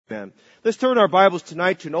Amen. Let's turn our Bibles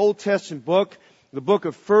tonight to an Old Testament book, the book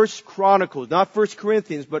of First Chronicles. Not First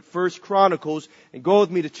Corinthians, but First Chronicles. And go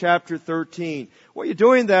with me to chapter 13. While you're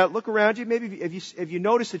doing that, look around you. Maybe if you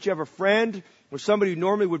notice that you have a friend or somebody who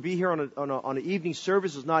normally would be here on an evening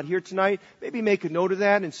service is not here tonight, maybe make a note of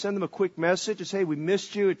that and send them a quick message and say, hey, we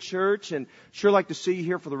missed you at church and sure like to see you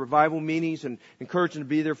here for the revival meetings, and encourage them to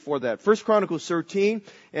be there for that. First Chronicles 13.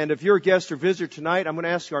 And if you're a guest or visitor tonight, I'm going to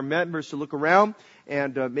ask our members to look around,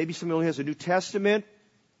 and maybe somebody who has a New Testament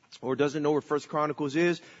or doesn't know where First Chronicles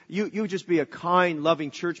is, you just be a kind,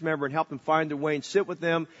 loving church member and help them find their way and sit with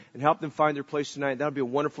them and help them find their place tonight. That'll be a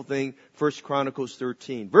wonderful thing. First Chronicles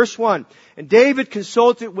 13. Verse 1. And David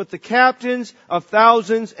consulted with the captains of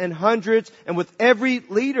thousands and hundreds and with every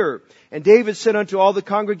leader. And David said unto all the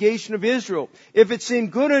congregation of Israel, if it seem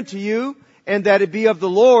good unto you, and that it be of the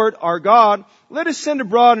Lord our God, let us send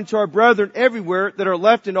abroad unto our brethren everywhere that are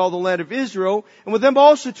left in all the land of Israel, and with them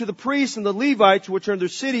also to the priests and the Levites which are in their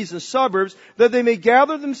cities and suburbs, that they may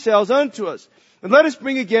gather themselves unto us. And let us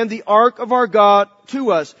bring again the ark of our God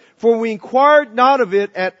to us, for we inquired not of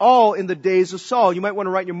it at all in the days of Saul. You might want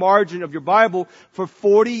to write in your margin of your Bible, for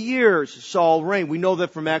 40 years Saul reigned. We know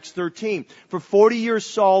that from Acts 13. For 40 years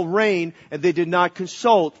Saul reigned, and they did not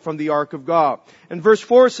consult from the ark of God. And verse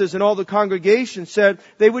 4 says, and all the congregation said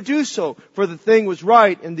they would do so, for the thing was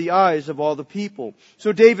right in the eyes of all the people.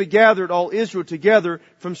 So David gathered all Israel together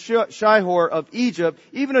from Shihor of Egypt,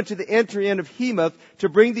 even unto the entering in of Hemath, to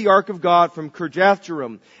bring the ark of God from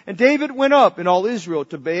Kirjathjearim. And David went up in all Israel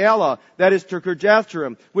to Baalah, that is to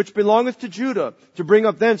Kirjathjearim, which belongeth to Judah, to bring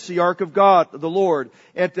up thence the ark of God, the Lord,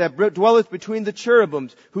 and that dwelleth between the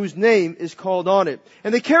cherubims, whose name is called on it.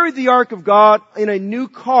 And they carried the ark of God in a new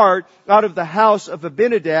cart out of the house of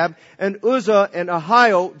Abinadab, and Uzzah and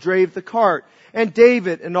Ahio drave the cart. And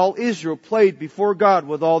David and all Israel played before God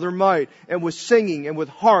with all their might, and with singing, and with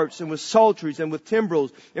harps, and with psalteries, and with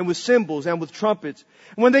timbrels, and with cymbals, and with trumpets.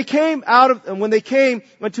 And when they came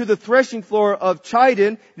unto the threshing floor of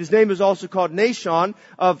Chidon, his name is also called Nashon,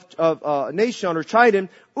 Nashon or Chidon,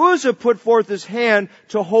 Uzzah put forth his hand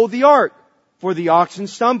to hold the ark, for the oxen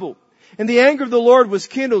stumbled. And the anger of the Lord was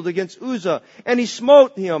kindled against Uzzah, and he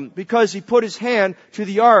smote him because he put his hand to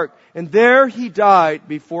the ark, and there he died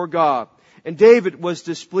before God. And David was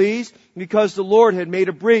displeased because the Lord had made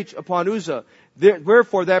a breach upon Uzzah.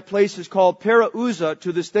 Wherefore that place is called Perah-Uzzah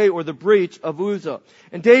to this day, or the breach of Uzzah.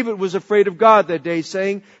 And David was afraid of God that day,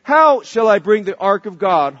 saying, how shall I bring the ark of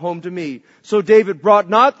God home to me? So David brought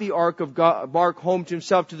not the ark home to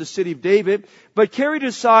himself to the city of David, but carried it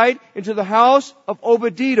aside into the house of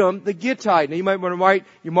Obed-Edom the Gittite. Now you might want to write,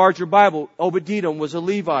 you mark your Bible, Obed-Edom was a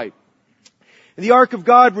Levite. And the ark of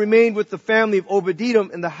God remained with the family of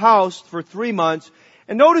Obed-Edom in the house for 3 months.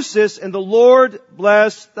 And notice this, and the Lord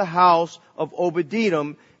blessed the house of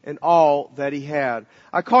Obed-Edom and all that he had.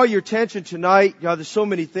 I call your attention tonight, there's so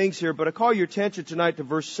many things here, but I call your attention tonight to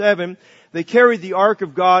verse 7. They carried the ark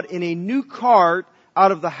of God in a new cart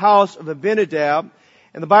out of the house of Abinadab.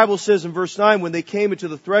 And the Bible says in verse 9, when they came into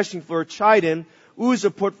the threshing floor of Chidon,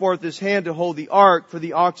 Uzzah put forth his hand to hold the ark, for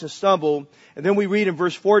the oxen stumbled. And then we read in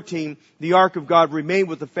verse 14, the ark of God remained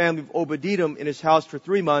with the family of Obed-Edom in his house for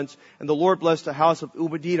 3 months, and the Lord blessed the house of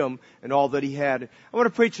Obed-Edom and all that he had. I want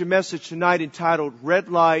to preach a message tonight entitled, Red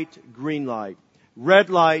Light, Green Light. Red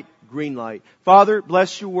Light, Green Light. Father,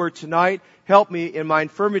 bless your word tonight. Help me in my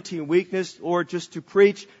infirmity and weakness, Lord, just to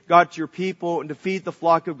preach, God, to your people and to feed the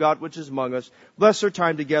flock of God which is among us. Bless our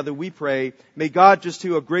time together, we pray. May God just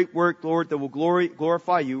do a great work, Lord, that will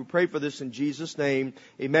glorify you. We pray for this in Jesus' name.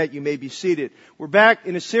 Amen. You may be seated. We're back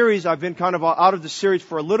in a series. I've been kind of out of the series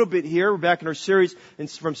for a little bit here. We're back in our series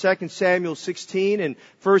from 2 Samuel 16 and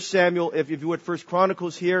 1 Samuel, if you would, 1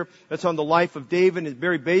 Chronicles here. That's on the life of David. And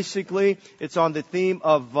very basically, it's on the theme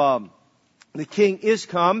of the king is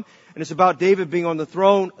come. And it's about David being on the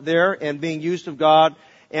throne there and being used of God.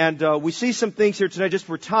 And we see some things here tonight just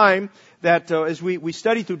for time that as we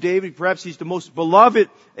study through David, perhaps he's the most beloved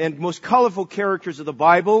and most colorful characters of the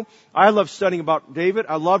Bible. I love studying about David.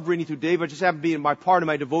 I love reading through David. I just happen to be in my part of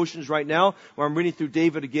my devotions right now where I'm reading through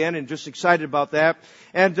David again and just excited about that.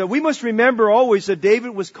 And we must remember always that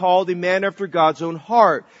David was called a man after God's own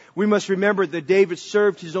heart. We must remember that David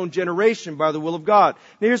served his own generation by the will of God.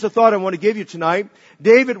 Now here's the thought I want to give you tonight.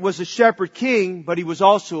 David was a shepherd king, but he was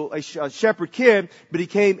also a shepherd kid, but he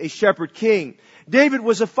became a shepherd king. David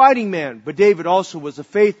was a fighting man, but David also was a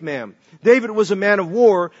faith man. David was a man of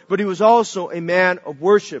war, but he was also a man of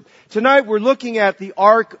worship. Tonight we're looking at the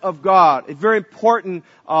Ark of God, a very important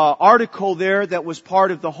article there that was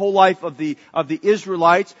part of the whole life of the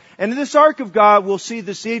Israelites. And in this Ark of God, we'll see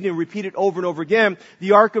this evening, repeat it over and over again,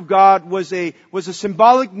 the Ark of God was a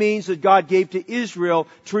symbolic means that God gave to Israel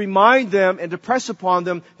to remind them and to press upon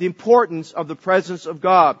them the importance of the presence of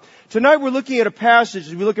God. Tonight we're looking at a passage,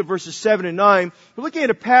 as we look at verses 7 and 9, we're looking at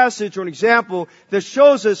a passage or an example that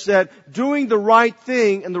shows us that doing the right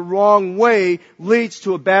thing in the wrong way leads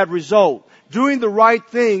to a bad result. Doing the right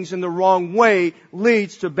things in the wrong way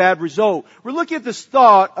leads to a bad result. We're looking at this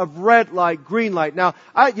thought of red light, green light. Now,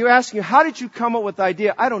 you're asking, how did you come up with the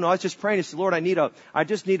idea? I don't know. I was just praying. I said, Lord, I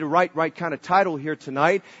just need a right kind of title here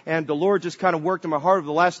tonight. And the Lord just kind of worked in my heart over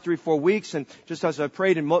the last 3-4 weeks. And just as I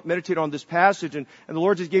prayed and meditated on this passage, and the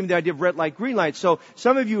Lord just gave me the idea of red light, green light. So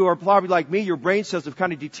some of you are probably like me. Your brain cells have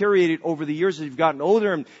kind of deteriorated over the years as you've gotten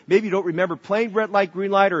older. And maybe you don't remember playing red light,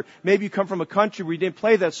 green light, or maybe you come from a country where you didn't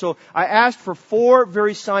play that. So I asked for 4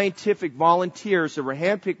 very scientific volunteers that were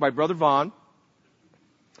handpicked by Brother Vaughn.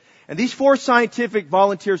 And these 4 scientific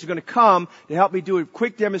volunteers are going to come to help me do a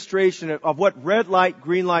quick demonstration of what red light,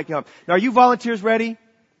 green light come. Now, are you volunteers ready?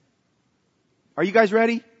 Are you guys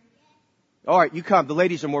ready? All right, you come. The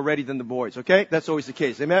ladies are more ready than the boys, okay? That's always the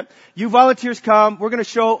case. Amen? You volunteers come. We're going to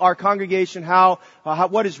show our congregation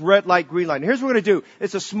what is red light, green light. And here's what we're going to do.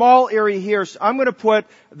 It's a small area here. So I'm going to put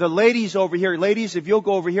the ladies over here. Ladies, if you'll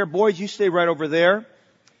go over here. Boys, you stay right over there.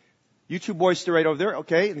 You 2 boys stay right over there,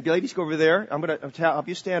 okay? And the ladies go over there. I'm going to help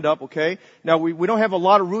you stand up, okay? Now, we don't have a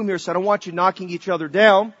lot of room here, so I don't want you knocking each other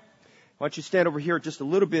down. Why don't you stand over here just a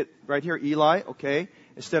little bit right here, Eli, okay?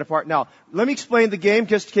 Instead apart. Now, let me explain the game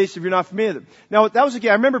just in case if you're not familiar with it. Now, that was a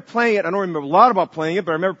game. I remember playing it. I don't remember a lot about playing it,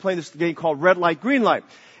 but I remember playing this game called Red Light, Green Light.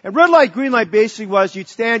 And red light, green light basically was you'd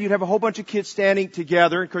have a whole bunch of kids standing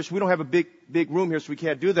together. Of course, we don't have a big room here, so we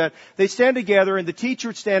can't do that. They'd stand together, and the teacher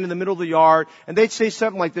would stand in the middle of the yard, and they'd say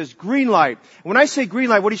something like this, green light. And when I say green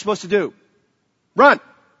light, what are you supposed to do? Run.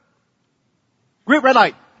 Red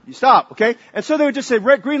light. You stop, okay? And so they would just say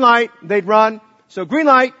green light, they'd run. So green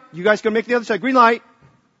light, you guys can make the other side. Green light.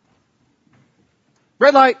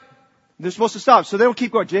 Red light. They're supposed to stop. So they don't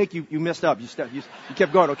keep going. Jake, you messed up. You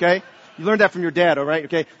kept going, okay? You learned that from your dad, alright?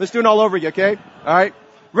 Okay? Let's do it all over again, okay? Alright?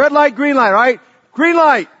 Red light, green light, alright? Green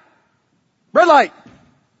light. Red light.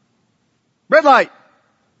 Red light.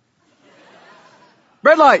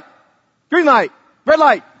 Red light. Green light. Red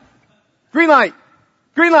light. Green light.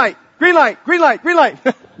 Green light. Green light. Green light. Green light.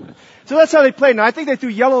 So that's how they played. Now I think they threw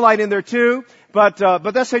yellow light in there too, but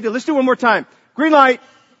that's how they did. Let's do it one more time. Green light.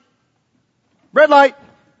 Red light.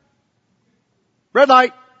 Red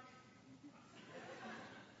light.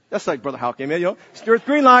 That's like Brother Houck, amen, you know. Stuart,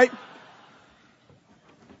 green light.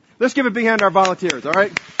 Let's give a big hand to our volunteers,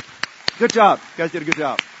 alright? Good job. You guys did a good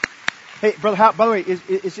job. Hey, Brother Houck, by the way,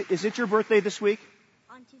 is it your birthday this week?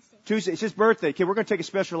 On Tuesday. Tuesday. It's his birthday. Okay, we're going to take a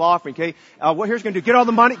special offering, okay? What here's going to do, get all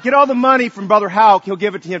the money from Brother Houck. He'll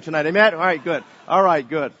give it to him tonight, amen? Alright, good. Alright,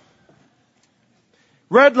 good.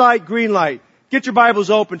 Red light, green light. Get your Bibles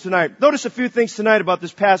open tonight. Notice a few things tonight about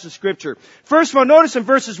this passage of Scripture. First of all, notice in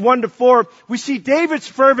verses 1 to 4, we see David's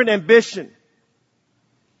fervent ambition.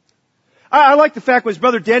 I like the fact when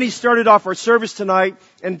Brother Denny started off our service tonight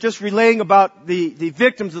and just relaying about the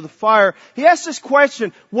victims of the fire. He asked this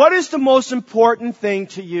question, what is the most important thing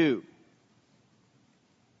to you?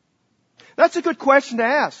 That's a good question to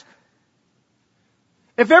ask.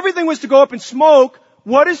 If everything was to go up in smoke,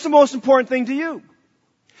 what is the most important thing to you?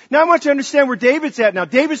 Now I want you to understand where David's at now.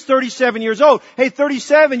 David's 37 years old. Hey,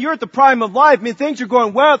 37, you're at the prime of life. I mean, things are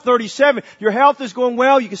going well at 37. Your health is going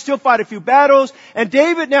well. You can still fight a few battles. And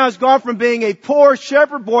David now has gone from being a poor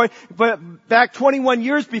shepherd boy, but back 21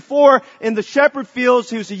 years before in the shepherd fields,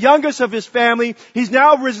 he was the youngest of his family. He's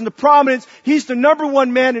now risen to prominence. He's the number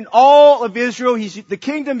 1 man in all of Israel. The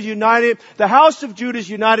kingdom's united. The house of Judah is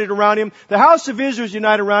united around him. The house of Israel is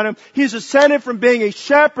united around him. He's ascended from being a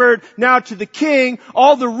shepherd now to the king.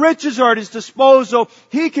 All the riches are at his disposal.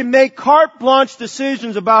 He can make carte blanche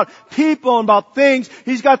decisions about people and about things.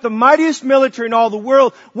 He's got the mightiest military in all the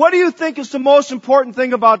world. What do you think is the most important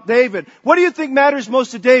thing about David? What do you think matters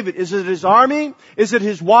most to David? Is it his army? Is it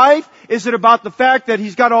his wife? Is it about the fact that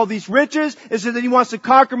he's got all these riches? Is it that he wants to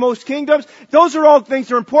conquer most kingdoms? Those are all things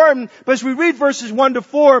that are important. But as we read verses 1 to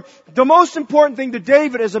 4, the most important thing to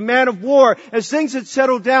David as a man of war, as things had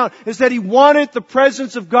settled down, is that he wanted the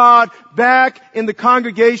presence of God back in the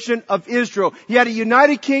congregation of Israel. He had a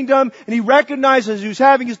united kingdom, and he recognized as he was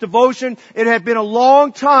having his devotion, it had been a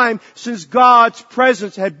long time since God's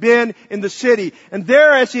presence had been in the city. And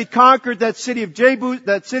there, as he had conquered that city of Jebus,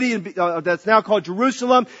 that city that's now called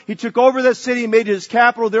Jerusalem, he took over that city and made it his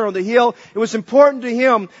capital there on the hill. It was important to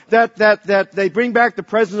him that they bring back the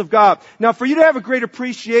presence of God. Now, for you to have a great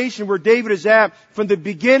appreciation where David is at from the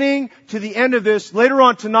beginning to the end of this, later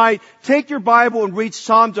on tonight, take your Bible and read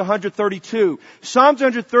Psalms 132. Psalms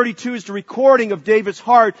 132 is the recording of David's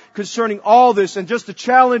heart concerning all this and just the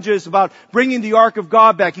challenges about bringing the Ark of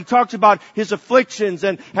God back. He talks about his afflictions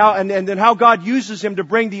and how God uses him to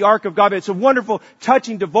bring the Ark of God back. It's a wonderful,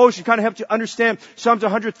 touching devotion. Kind of helps you understand Psalms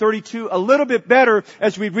 132 a little bit better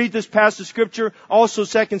as we read this passage of Scripture, also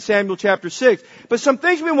 2 Samuel chapter 6. But some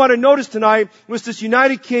things we want to notice tonight was this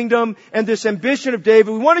united kingdom and this ambition of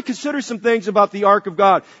David. We want to consider some things about the Ark of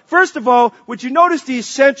God. First of all, would you notice the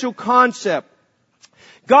essential concept?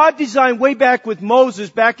 God designed way back with Moses,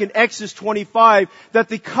 back in Exodus 25, that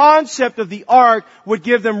the concept of the ark would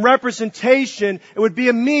give them representation. It would be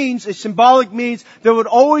a means, a symbolic means, that would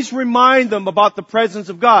always remind them about the presence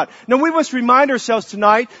of God. Now we must remind ourselves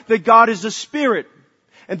tonight that God is a spirit.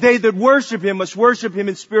 And they that worship Him must worship Him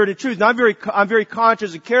in spirit and truth. Now I'm very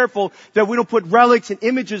conscious and careful that we don't put relics and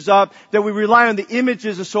images up, that we rely on the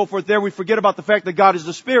images and so forth there. We forget about the fact that God is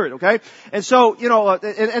the Spirit, okay? And so,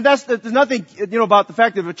 there's nothing, about the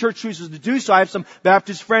fact that if a church chooses to do so. I have some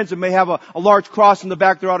Baptist friends that may have a large cross in the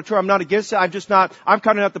back of their auditorium. I'm not against it. I'm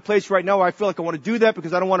kind of at the place right now where I feel like I want to do that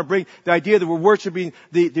because I don't want to bring the idea that we're worshiping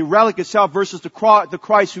the relic itself versus the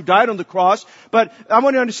Christ who died on the cross. But I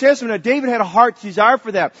want to understand something. Now, David had a heart desire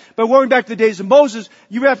for that. But going back to the days of Moses,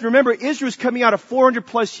 you have to remember Israel's coming out of 400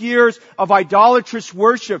 plus years of idolatrous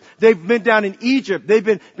worship. They've been down in Egypt. They've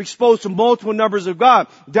been exposed to multiple numbers of God.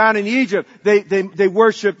 Down in Egypt, they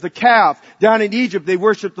worship the calf. Down in Egypt, they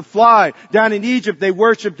worship the fly. Down in Egypt, they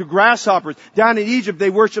worship the grasshoppers. Down in Egypt,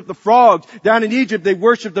 they worship the frogs. Down in Egypt, they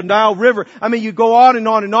worship the Nile River. I mean, you go on and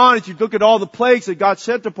on and on as you look at all the plagues that God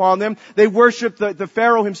sent upon them. They worship the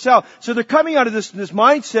Pharaoh himself. So they're coming out of this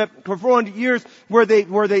mindset for 400 years where they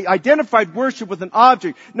identified worship with an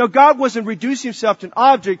object. Now, God wasn't reducing Himself to an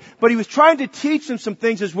object, but He was trying to teach them some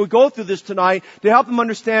things as we'll go through this tonight to help them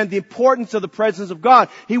understand the importance of the presence of God.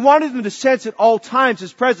 He wanted them to sense at all times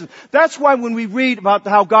His presence. That's why when we read about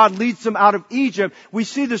how God leads them out of Egypt, we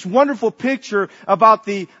see this wonderful picture about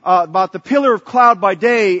the pillar of cloud by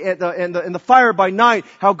day and the fire by night,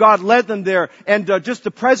 how God led them there, and just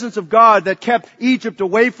the presence of God that kept Egypt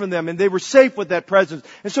away from them, and they were safe with that presence.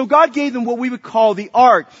 And so God gave them what we would call the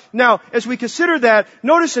ark. Now, as we consider that,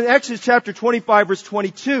 notice in Exodus chapter 25 verse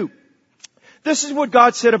 22, this is what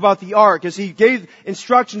God said about the ark as He gave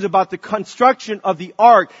instructions about the construction of the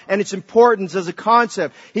ark and its importance as a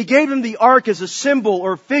concept. He gave them the ark as a symbol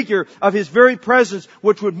or figure of His very presence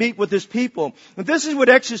which would meet with His people. And this is what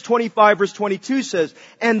Exodus 25 verse 22 says,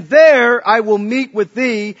 "And there I will meet with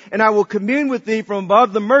thee, and I will commune with thee from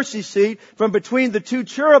above the mercy seat, from between the two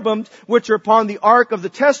cherubims which are upon the ark of the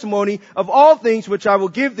testimony of all things which I will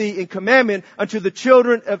give thee in commandment unto the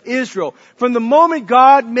children of Israel." From the moment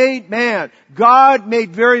God made man, God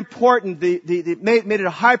made very important, made it a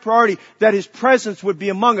high priority that His presence would be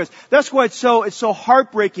among us. That's why it's so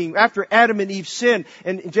heartbreaking after Adam and Eve sinned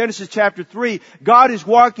in Genesis chapter 3. God is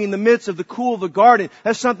walking in the midst of the cool of the garden.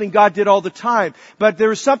 That's something God did all the time. But there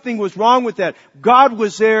was something was wrong with that. God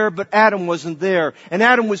was there, but Adam wasn't there. And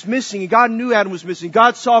Adam was missing, and God knew Adam was missing.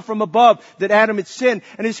 God saw from above that Adam had sinned.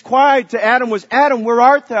 And His cry to Adam was, "Adam, where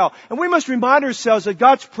art thou?" And we must remind ourselves that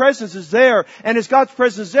God's presence is there. And as God's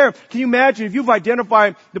presence is there, can you imagine if you've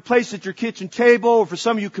identified the place at your kitchen table, or for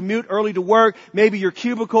some of you commute early to work, maybe your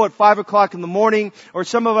cubicle at 5 o'clock in the morning, or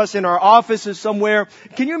some of us in our offices somewhere.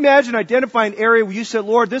 Can you imagine identifying an area where you said,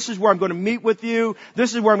 "Lord, this is where I'm going to meet with you.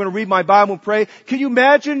 This is where I'm going to read my Bible and pray." Can you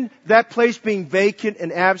imagine that place being vacant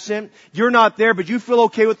and absent? You're not there, but you feel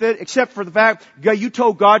okay with it, except for the fact you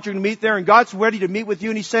told God you're going to meet there, and God's ready to meet with you,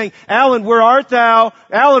 and He's saying, "Alan, where art thou?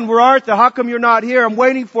 Alan, where art thou? How come you're not here? I'm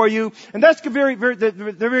waiting for you." And that's the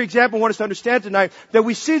very example I want us to understand tonight, that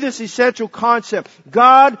we see this essential concept.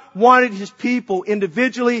 God wanted His people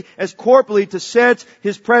individually as corporately to sense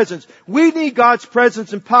His presence. We need God's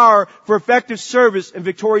presence and power for effective service and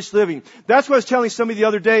victorious living. That's what I was telling somebody the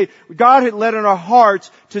other day. God had led in our hearts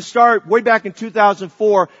to start way back in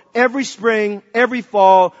 2004 every spring, every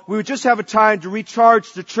fall, we would just have a time to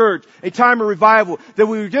recharge the church, a time of revival, that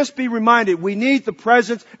we would just be reminded we need the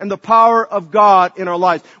presence and the power of God in our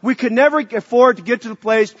lives. We could never afford to get to the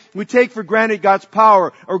place we take for granted God's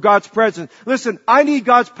power or God's presence. Listen, I need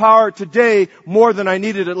God's power today more than I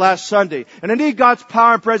needed it last Sunday. And I need God's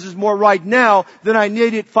power and presence more right now than I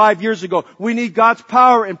needed 5 years ago. We need God's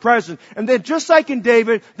power and presence. And then just like in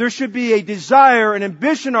David, there should be a desire and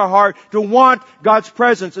ambition in our heart to want God's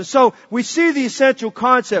presence. And so we see the essential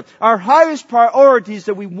concept. Our highest priority is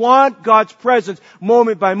that we want God's presence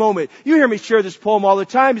moment by moment. You hear me share this poem all the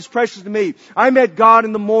time. It's precious to me. I met God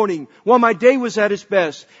in the morning while my day was at its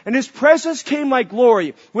best. And His presence came like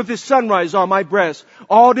glory with His sunrise on my breast.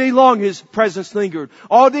 All day long His presence lingered.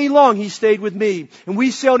 All day long He stayed with me. And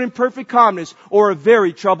we sailed in perfect calmness o'er a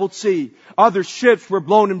very troubled sea. Other ships were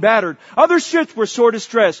blown and battered. Other ships were sore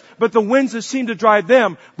distressed. But the winds that seemed to drive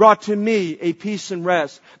them brought to me a peace and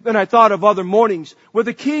rest. Then I thought of other mornings with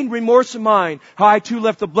a keen remorse of mine, how I too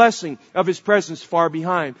left the blessing of His presence far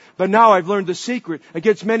behind. But now I've learned the secret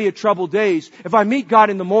against many a troubled days. If I meet God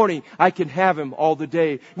in the morning, I can have Him all the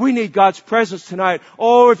day. We need God's presence tonight.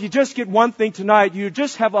 Oh, if you just get one thing tonight, you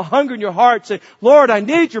just have a hunger in your heart. Say, Lord, I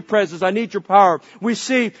need Your presence. I need Your power. We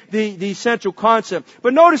see the essential concept.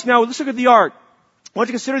 But notice now, let's look at the ark. I want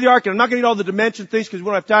you to consider the ark, and I'm not going to get all the dimension things because we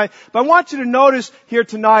don't have time, but I want you to notice here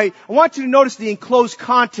tonight, I want you to notice the enclosed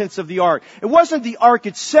contents of the ark. It wasn't the ark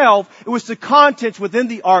itself, it was the contents within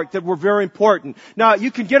the ark that were very important. Now, you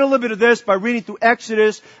can get a little bit of this by reading through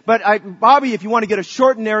Exodus, but Bobby, if you want to get a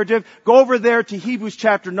short narrative, go over there to Hebrews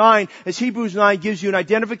chapter 9, as Hebrews 9 gives you an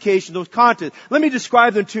identification of those contents. Let me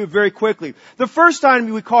describe them to you very quickly. The first item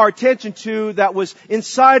we call our attention to that was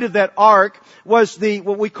inside of that ark was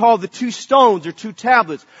what we call the two stones or two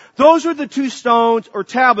tablets. Those were the two stones or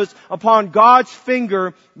tablets upon God's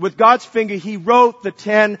finger. With God's finger, He wrote the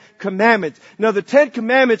 10 Commandments. Now, the 10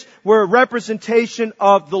 Commandments were a representation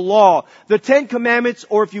of the law. The 10 Commandments,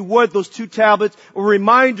 or if you would, those two tablets, were a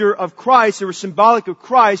reminder of Christ. They were symbolic of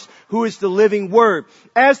Christ, who is the living Word.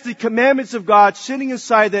 As the commandments of God sitting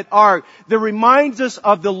inside that ark, that reminds us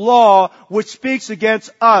of the law which speaks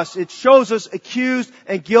against us. It shows us accused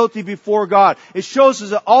and guilty before God. It shows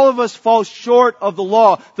us that all of us fall short of the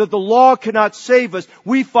law, that the law cannot save us.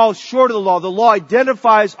 We fall short of the law. The law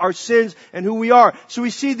identifies our sins and who we are. So we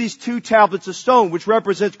see these two tablets of stone, which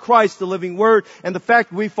represents Christ, the living Word, and the fact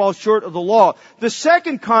that we fall short of the law. The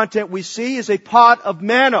second content we see is a pot of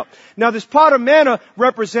manna. Now, this pot of manna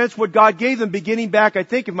represents what God gave them beginning back, I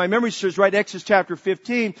think, if my memory serves right, Exodus chapter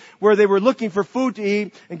 15, where they were looking for food to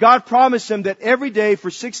eat, and God promised them that every day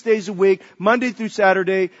for 6 days a week, Monday through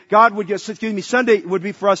Saturday, Sunday would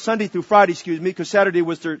be for us Sunday through Friday, because Saturday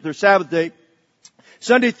was their Sabbath day.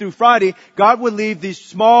 Sunday through Friday, God would leave these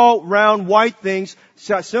small, round, white things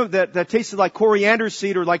that tasted like coriander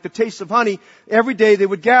seed or like the taste of honey. Every day they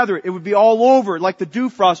would gather it. It would be all over, like the dew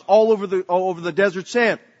frost, all over the desert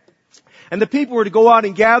sand. And the people were to go out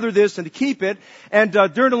and gather this and to keep it. And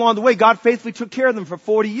during along the way, God faithfully took care of them for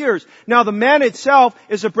 40 years. Now, the manna itself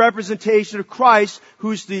is a representation of Christ,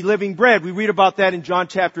 who's the living bread. We read about that in John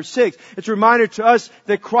chapter 6. It's a reminder to us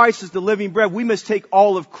that Christ is the living bread. We must take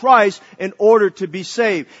all of Christ in order to be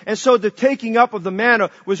saved. And so the taking up of the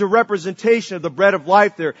manna was a representation of the bread of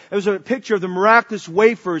life there. It was a picture of the miraculous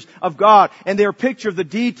wafers of God. And they're a picture of the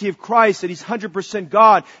deity of Christ, that He's 100%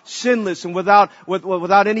 God, sinless and without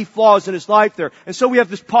any flaws in His life there. And so we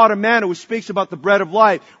have this pot of manna which speaks about the bread of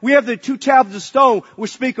life. We have the two tablets of stone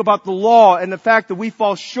which speak about the law and the fact that we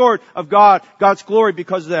fall short of God's glory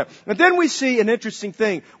because of that. And then we see an interesting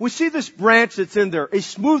thing. We see this branch that's in there, a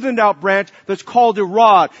smoothened out branch that's called a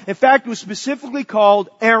rod. In fact, it was specifically called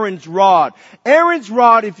Aaron's rod. Aaron's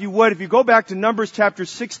rod, if you go back to Numbers chapter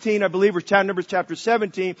 16, I believe, or Numbers chapter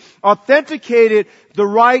 17, authenticated the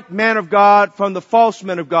right man of God from the false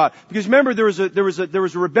man of God. Because remember, there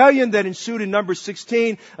was a rebellion that ensued in Numbers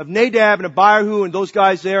 16 of Nadab and Abihu and those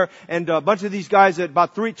guys there, and a bunch of these guys,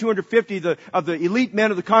 about 250 of the elite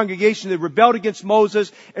men of the congregation, they rebelled against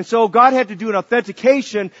Moses. And so God had to do an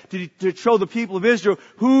authentication to show the people of Israel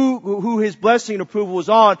who His blessing and approval was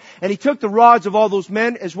on. And He took the rods of all those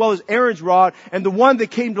men as well as Aaron's rod, and the one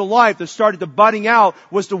that came to life, that started the budding out,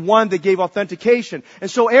 was the one that gave authentication. And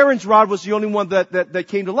so Aaron's rod was the only one that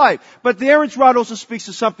came to life. But the Aaron's rod also speaks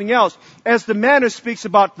to something else. As the manna speaks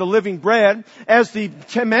about the living bread, as the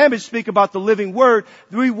commandments speak about the living word,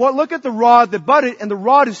 we look at the rod that budded, and the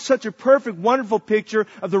rod is such a perfect, wonderful picture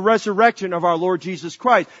of the resurrection of our Lord Jesus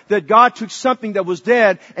Christ. That God took something that was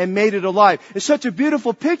dead and made it alive. It's such a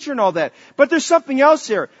beautiful picture and all that. But there's something else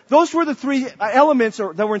there. Those were the three elements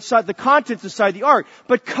that were inside, the contents inside the ark.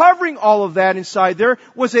 But covering all of that inside there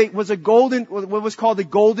was a golden, what was called the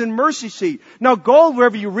golden mercy seat. Now gold,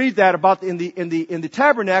 wherever you read that about in the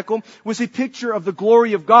tabernacle, was a picture of the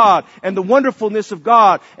glory of God and the wonderfulness of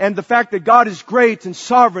God and the fact that God is great and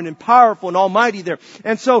sovereign and powerful and almighty there.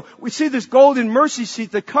 And so we see this golden mercy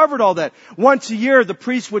seat that covered all that. Once a year the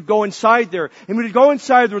priest would go inside there, and would go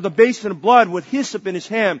inside there with a basin of blood with hyssop in his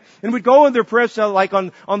hand, and would go in there perhaps like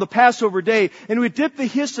on the Passover day, and he would dip the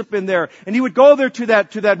hyssop in there, and he would go there to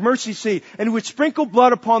that mercy seat, and he would sprinkle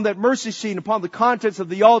blood upon that mercy seat and upon the contents of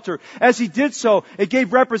the altar. As he did so, it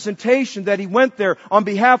gave representation that he went there on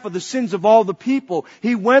behalf of the sins of all the people.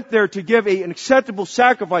 He went there to give an acceptable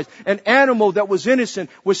sacrifice. An animal that was innocent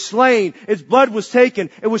was slain. Its blood was taken.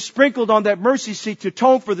 It was sprinkled on that mercy seat to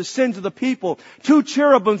atone for the sins of the people. 2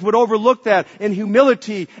 cherubims would overlook that in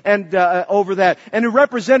humility and over that. And it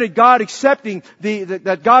represented God accepting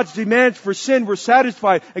that God's demands for sin were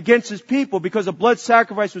satisfied against His people because a blood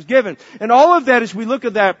sacrifice was given. And all of that, as we look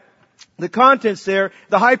at that, the contents there,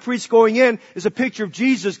 the high priest going in is a picture of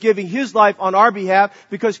Jesus giving His life on our behalf,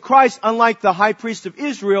 because Christ, unlike the high priest of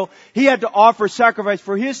Israel, He had to offer sacrifice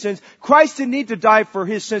for His sins. Christ didn't need to die for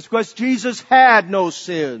His sins because Jesus had no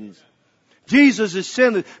sins. Jesus is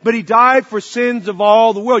sinless, but He died for sins of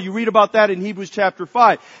all the world. You read about that in Hebrews chapter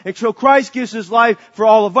 5. And so Christ gives His life for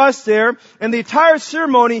all of us there. And the entire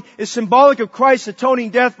ceremony is symbolic of Christ's atoning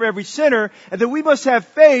death for every sinner, and that we must have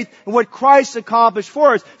faith in what Christ accomplished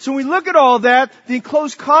for us. So when we look at all that, the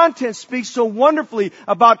enclosed content speaks so wonderfully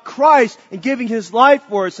about Christ and giving His life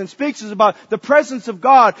for us, and speaks about the presence of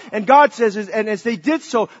God. And God says, and as they did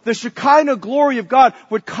so, the Shekinah glory of God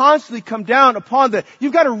would constantly come down upon them.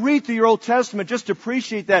 You've got to read through your Old Testament just to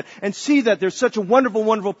appreciate that and see that there's such a wonderful,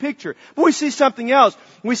 wonderful picture. But we see something else.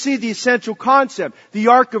 We see the essential concept. The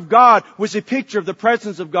Ark of God was a picture of the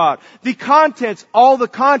presence of God. The contents, all the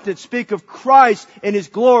contents speak of Christ in His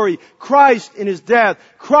glory, Christ in His death,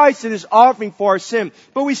 Christ in His offering for our sin.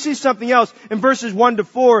 But we see something else. In verses 1 to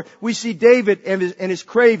 4, we see David and his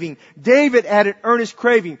craving. David had an earnest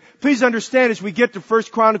craving. Please understand as we get to 1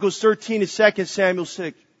 Chronicles 13 and 2 Samuel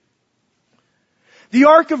 6. The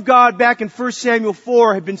Ark of God back in 1 Samuel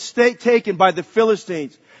 4 had been taken by the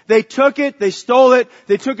Philistines. They took it, they stole it,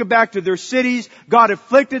 they took it back to their cities. God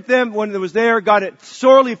afflicted them when it was there. God had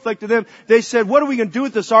sorely afflicted them. They said, what are we going to do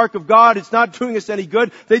with this Ark of God? It's not doing us any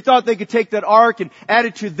good. They thought they could take that Ark and add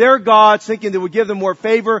it to their gods, thinking they would give them more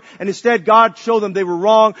favor. And instead, God showed them they were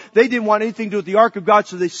wrong. They didn't want anything to do with the Ark of God,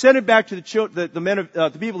 so they sent it back to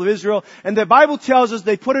the people of Israel. And the Bible tells us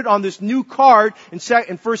they put it on this new cart in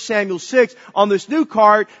 1 Samuel 6. On this new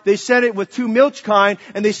cart, they sent it with 2 milch kine,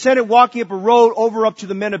 and they sent it walking up a road over up to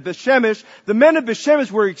the men of Bethshemesh. The men of Bethshemesh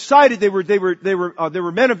were excited. They were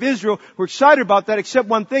men of Israel who were excited about that, except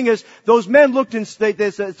one thing is, those men looked as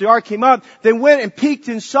the ark came up, they went and peeked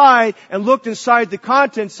inside and looked inside the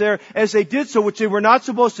contents there. As they did so, which they were not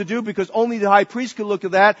supposed to do because only the high priest could look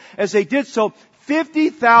at that, as they did so,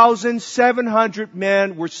 50,700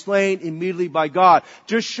 men were slain immediately by God.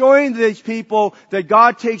 Just showing these people that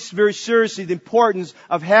God takes very seriously the importance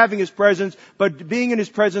of having His presence, but being in His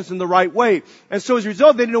presence in the right way. And so as a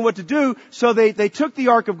result, they didn't know what to do, so they took the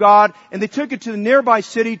Ark of God, and they took it to the nearby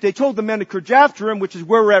city. They told the men of Kirjathjearim, which is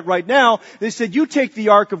where we're at right now, they said, you take the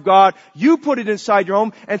Ark of God, you put it inside your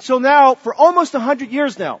home. And so now, for almost 100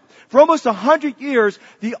 years now, for almost 100 years,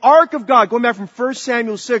 the Ark of God, going back from 1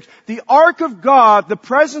 Samuel 6, the Ark of God, the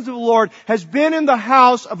presence of the Lord, has been in the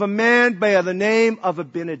house of a man by the name of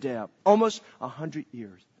Abinadab. Almost 100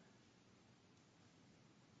 years.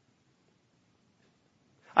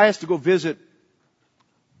 I asked to go visit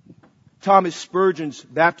Thomas Spurgeon's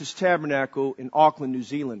Baptist Tabernacle in Auckland, New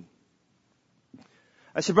Zealand.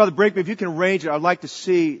 I said, Brother Brinkman, if you can arrange it, I'd like to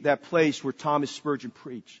see that place where Thomas Spurgeon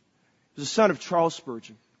preached. He was the son of Charles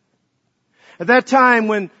Spurgeon. At that time,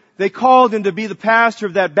 when they called him to be the pastor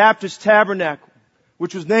of that Baptist Tabernacle,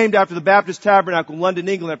 which was named after the Baptist Tabernacle in London,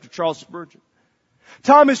 England, after Charles Spurgeon,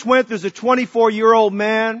 Thomas went as a 24-year-old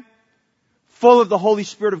man, full of the Holy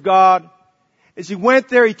Spirit of God. As he went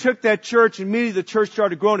there, he took that church, and immediately the church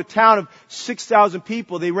started growing. A town of 6,000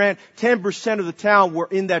 people. They ran 10% of the town were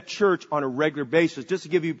in that church on a regular basis. Just to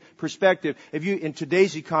give you perspective, in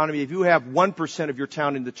today's economy, if you have 1% of your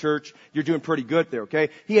town in the church, you're doing pretty good there, okay?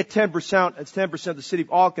 He had 10%, it's 10% of the city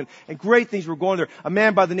of Auckland, and great things were going there. A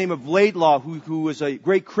man by the name of Laidlaw, who was a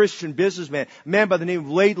great Christian businessman, a man by the name of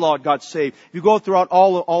Laidlaw got saved. If you go throughout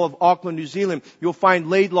all of Auckland, New Zealand, you'll find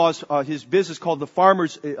Laidlaw's, his business called the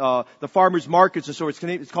Farmers Markets, and so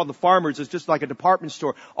it's called the Farmers. It's just like a department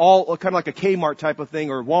store, all kind of like a Kmart type of thing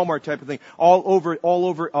or a Walmart type of thing, all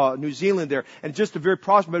over New Zealand there. And just a very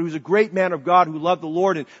prosperous man who was a great man of God who loved the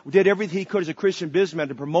Lord and did everything he could as a Christian businessman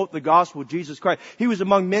to promote the gospel of Jesus Christ. He was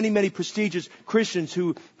among many, many prestigious Christians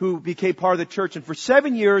who became part of the church. And for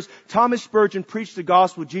 7 years, Thomas Spurgeon preached the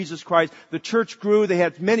gospel of Jesus Christ. The church grew. They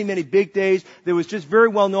had many, many big days. They was just very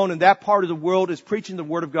well known in that part of the world as preaching the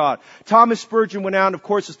Word of God. Thomas Spurgeon went out, of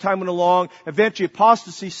course, as time went along, eventually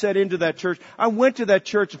apostasy set into that church. I went to that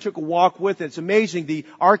church and took a walk with it. It's amazing the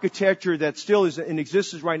architecture that still is in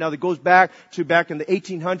existence right now that goes back in the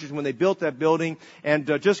 1800s when they built that building. And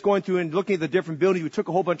just going through and looking at the different buildings, we took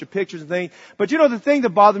a whole bunch of pictures and things. But the thing that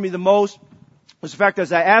bothered me the most was the fact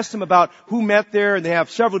as I asked them about who met there, and they have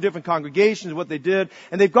several different congregations, what they did,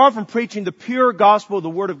 and they've gone from preaching the pure gospel of the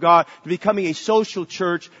Word of God to becoming a social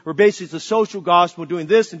church, where basically it's a social gospel, doing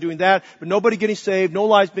this and doing that, but nobody getting saved, no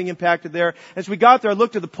lives being impacted there. As we got there, I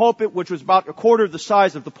looked at the pulpit, which was about a quarter of the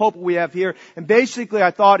size of the pulpit we have here, and basically I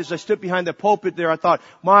thought, as I stood behind the pulpit there, I thought,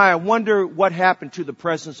 I wonder what happened to the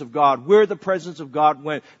presence of God, where the presence of God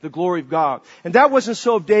went, the glory of God. And that wasn't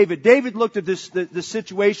so of David. David looked at this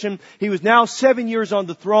situation. He was now 7 years on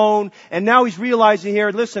the throne, and now he's realizing here,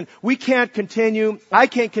 listen, I can't continue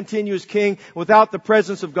as king without the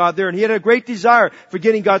presence of God there. And he had a great desire for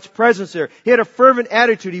getting God's presence there. He had a fervent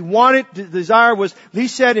attitude. The desire was, he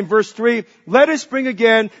said in verse 3, let us bring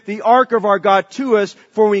again the ark of our God to us,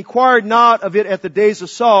 for we inquired not of it at the days of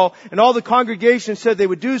Saul. And all the congregation said they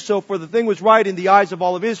would do so, for the thing was right in the eyes of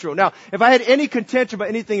all of Israel. Now, if I had any contention about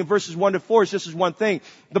anything in verses 1 to 4, it's just this one thing.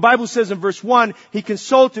 The Bible says in verse 1, he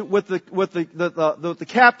consulted with the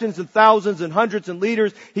captains and thousands and hundreds and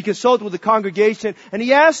leaders. He consulted with the congregation, and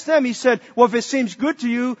he asked them, he said, well, if it seems good to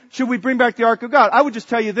you, should we bring back the ark of God? I would just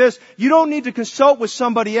tell you this, you don't need to consult with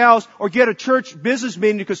somebody else or get a church business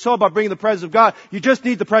meeting to consult about bringing the presence of God. You just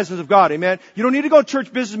need the presence of God, amen? You don't need to go to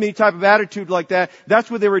church business meeting type of attitude like that. That's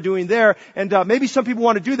what they were doing there, and maybe some people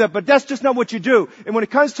want to do that, but that's just not what you do. And when it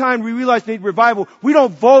comes time we realize we need revival, we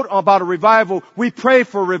don't vote about a revival, we pray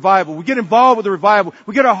for a revival. We get involved with the revival.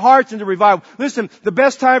 We get our hearts into revival. Listen, the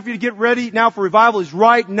best time for you to get ready now for revival is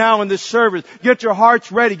right now in this service. Get your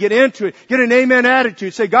hearts ready. Get into it. Get an amen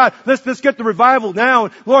attitude. Say, God, let's get the revival now.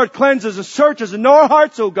 And Lord, cleanse us and search us and know our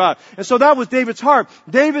hearts, oh God. And so that was David's heart.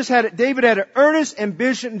 David had an earnest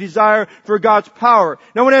ambition and desire for God's power.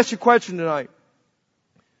 Now I want to ask you a question tonight.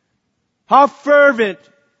 How fervent,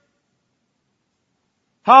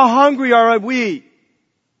 how hungry are we?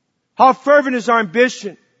 How fervent is our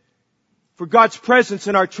ambition for God's presence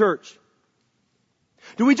in our church?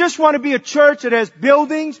 Do we just want to be a church that has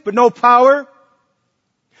buildings but no power?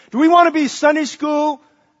 Do we want to be Sunday school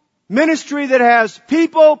ministry that has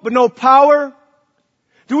people but no power?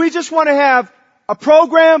 Do we just want to have a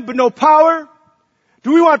program but no power?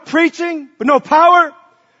 Do we want preaching but no power?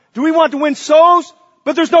 Do we want to win souls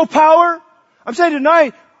but there's no power? I'm saying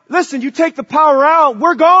tonight, listen, you take the power out,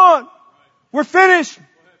 we're gone. We're finished.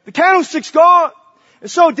 The candlestick's gone. And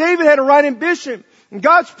so David had a right ambition. In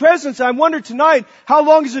God's presence, I wonder tonight, how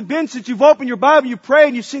long has it been since you've opened your Bible, you prayed,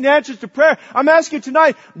 and you've seen answers to prayer? I'm asking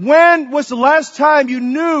tonight, when was the last time you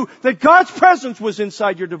knew that God's presence was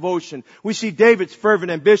inside your devotion? We see David's fervent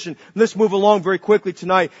ambition. Let's move along very quickly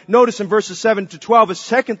tonight. Notice in verses 7 to 12, a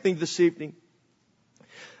second thing this evening.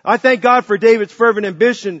 I thank God for David's fervent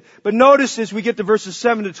ambition, but notice as we get to verses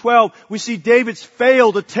 7 to 12, we see David's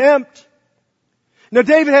failed attempt. Now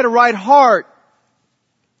David had a right heart.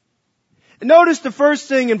 Notice the first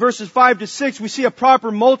thing in verses 5 to 6, we see a proper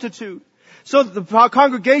multitude. So the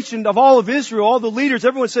congregation of all of Israel, all the leaders,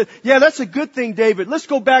 everyone said, yeah, that's a good thing, David. Let's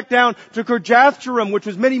go back down to Kirjath-jearim, which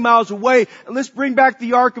was many miles away, and let's bring back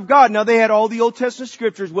the ark of God. Now they had all the Old Testament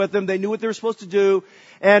scriptures with them. They knew what they were supposed to do.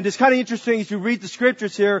 And it's kind of interesting as you read the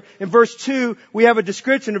scriptures here. In verse 2, we have a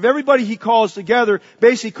description of everybody he calls together,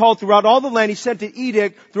 basically called throughout all the land. He sent an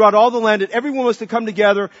edict throughout all the land that everyone was to come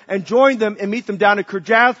together and join them and meet them down at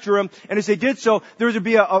Kirjath-jearim. And as they did so, there'd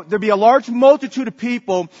be a large multitude of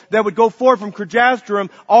people that would go forth from Kirjathjearim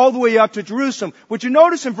all the way up to Jerusalem. Would you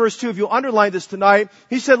notice in verse 2, if you'll underline this tonight,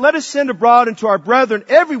 he said, let us send abroad unto our brethren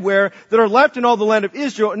everywhere that are left in all the land of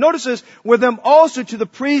Israel. And notice this, with them also to the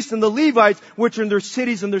priests and the Levites, which are in their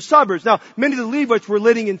cities and their suburbs. Now, many of the Levites were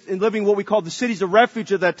living in what we call the cities of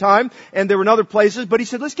refuge at that time, and they were in other places. But he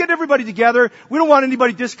said, let's get everybody together. We don't want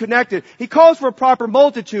anybody disconnected. He calls for a proper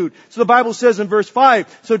multitude. So the Bible says in verse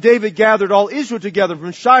 5, so David gathered all Israel together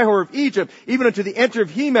from Shihor of Egypt, even unto the enter of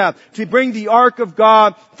Hemath, to bring the ark of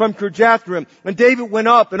God from Kirjathjearim. And David went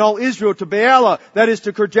up, and all Israel, to Baalah, that is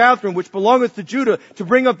to Kirjathjearim, which belongeth to Judah, to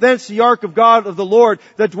bring up thence the ark of God of the Lord,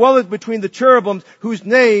 that dwelleth between the cherubims, whose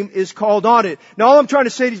name is called on it. Now all I'm trying to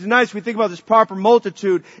say to you tonight, as we think about this proper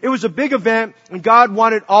multitude, it was a big event, and David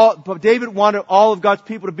wanted all of God's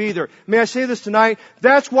people to be there. May I say this tonight?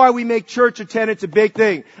 That's why we make church attendance a big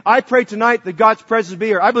thing. I pray tonight that God's presence be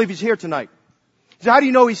here. I believe He's here tonight. So how do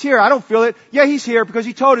you know He's here? I don't feel it. Yeah, He's here because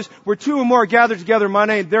He told us, where two or more are gathered together in my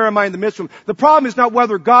name, there am I in the midst of them. The problem is not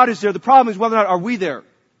whether God is there. The problem is whether or not are we there.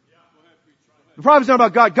 The problem is not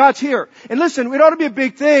about God. God's here. And listen, it ought to be a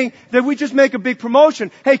big thing that we just make a big promotion.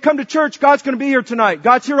 Hey, come to church. God's going to be here tonight.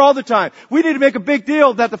 God's here all the time. We need to make a big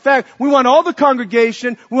deal that the fact we want all the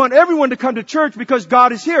congregation, we want everyone to come to church because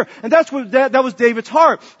God is here. And that was David's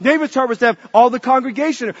heart. David's heart was to have all the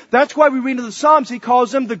congregation. That's why we read in the Psalms, he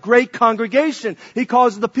calls them the great congregation. He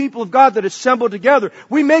calls it the people of God that assemble together.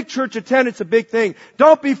 We make church attendance a big thing.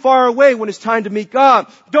 Don't be far away when it's time to meet God.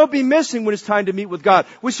 Don't be missing when it's time to meet with God.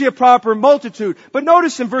 We see a proper multitude. But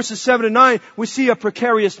notice in verses 7 and 9, we see a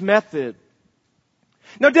precarious method.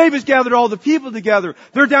 Now David's gathered all the people together.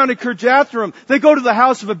 They're down at Kirjathjearim. They go to the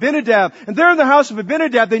house of Abinadab. And there in the house of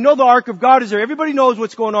Abinadab, they know the ark of God is there. Everybody knows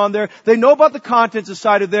what's going on there. They know about the contents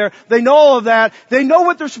inside of there. They know all of that. They know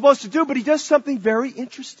what they're supposed to do, but he does something very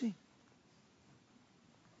interesting.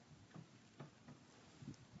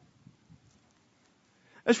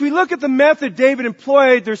 As we look at the method David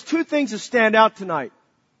employed, there's two things that stand out tonight.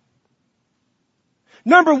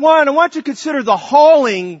 Number one, I want you to consider the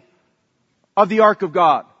hauling of the ark of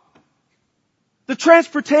God. The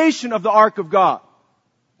transportation of the ark of God.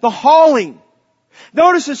 The hauling.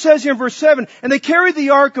 Notice it says here in verse 7, and they carried the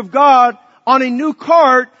ark of God on a new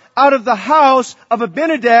cart out of the house of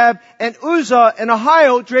Abinadab, and Uzzah and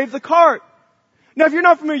Ahio drave the cart. Now, if you're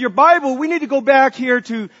not familiar with your Bible, we need to go back here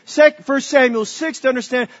to 1 Samuel 6 to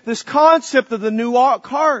understand this concept of the new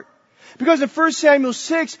cart. Because in 1 Samuel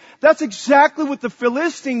 6, that's exactly what the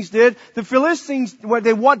Philistines did. The Philistines,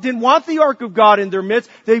 didn't want the ark of God in their midst.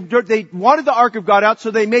 They wanted the ark of God out,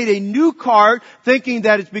 so they made a new cart, thinking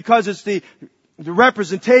that it's because it's the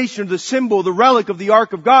representation, the symbol, the relic of the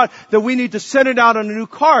ark of God, that we need to send it out on a new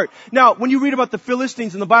cart. Now, when you read about the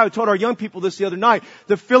Philistines in the Bible, I told our young people this the other night,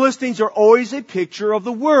 the Philistines are always a picture of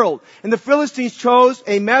the world. And the Philistines chose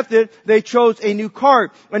a method, they chose a new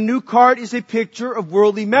cart. A new cart is a picture of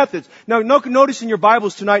worldly methods. Now, notice in your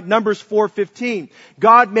Bibles tonight, Numbers 4:15.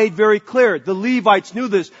 God made very clear, the Levites knew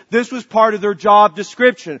this. This was part of their job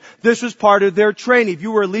description. This was part of their training. If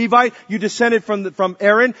you were a Levite, you descended from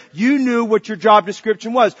Aaron, you knew what your job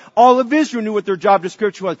description was. All of Israel knew what their job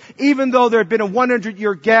description was. Even though there had been a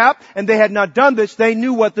 100-year gap and they had not done this, they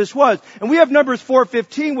knew what this was. And we have Numbers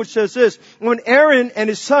 4:15, which says this, when Aaron and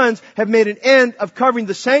his sons have made an end of covering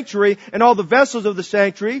the sanctuary and all the vessels of the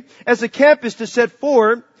sanctuary, as the camp is to set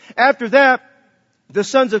forward, after that, the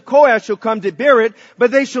sons of Kohath shall come to bear it,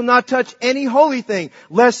 but they shall not touch any holy thing,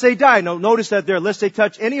 lest they die. Now notice that there, lest they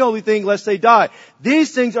touch any holy thing, lest they die.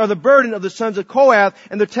 These things are the burden of the sons of Kohath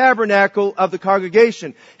and the tabernacle of the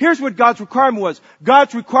congregation. Here's what God's requirement was.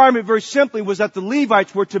 God's requirement very simply was that the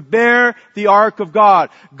Levites were to bear the ark of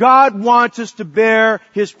God. God wants us to bear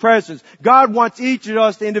His presence. God wants each of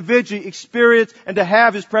us to individually experience and to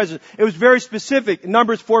have His presence. It was very specific. In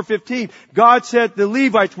Numbers 4:15, God said the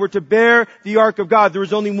Levites were to bear the ark of God. There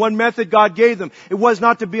was only one method God gave them. It was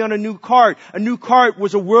not to be on a new cart. A new cart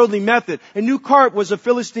was a worldly method. A new cart was a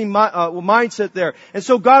Philistine mindset there. And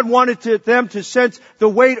so God wanted them to sense the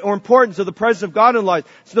weight or importance of the presence of God in life.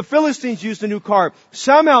 So the Philistines used a new cart.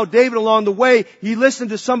 Somehow David along the way, he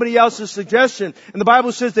listened to somebody else's suggestion. And the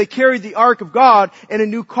Bible says they carried the ark of God in a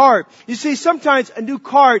new cart. You see, sometimes a new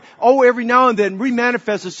cart, every now and then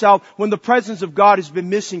remanifests itself when the presence of God has been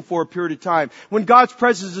missing for a period of time. When God's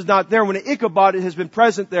presence is not there, when an Ichabod has has been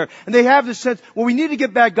present there. And they have this sense, well, we need to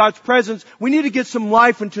get back God's presence. We need to get some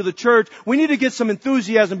life into the church. We need to get some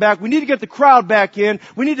enthusiasm back. We need to get the crowd back in.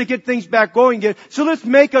 We need to get things back going again. So let's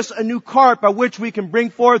make us a new cart by which we can bring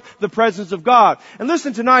forth the presence of God. And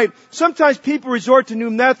listen tonight, sometimes people resort to new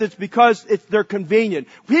methods because they're convenient.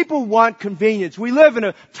 People want convenience. We live in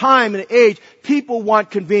a time and an age, people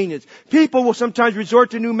want convenience. People will sometimes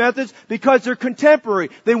resort to new methods because they're contemporary.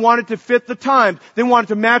 They want it to fit the times. They want it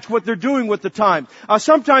to match what they're doing with the times.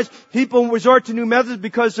 Sometimes people resort to new methods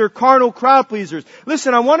because they're carnal crowd pleasers.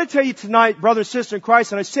 Listen, I want to tell you tonight, brother and sister in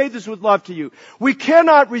Christ, and I say this with love to you, we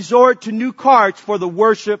cannot resort to new carts for the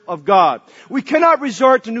worship of God. We cannot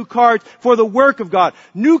resort to new carts for the work of God.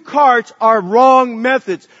 New carts are wrong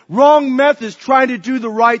methods. Wrong methods trying to do the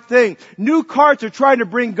right thing. New carts are trying to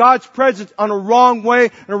bring God's presence on a wrong way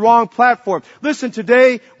and a wrong platform. Listen,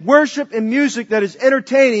 today, worship and music that is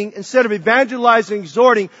entertaining instead of evangelizing and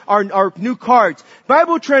exhorting are new carts.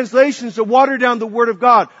 Bible translations that water down the Word of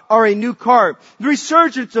God are a new cart. The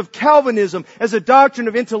resurgence of Calvinism as a doctrine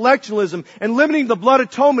of intellectualism and limiting the blood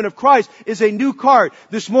atonement of Christ is a new cart.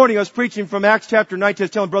 This morning I was preaching from Acts chapter 19. I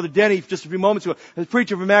was telling Brother Denny just a few moments ago. I was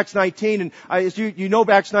preaching from Acts 19, and as you know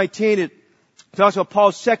Acts 19, it talks about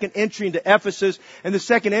Paul's second entry into Ephesus. And the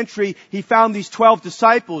second entry, he found these 12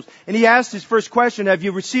 disciples. And he asked his first question, have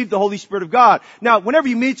you received the Holy Spirit of God? Now, whenever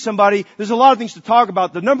you meet somebody, there's a lot of things to talk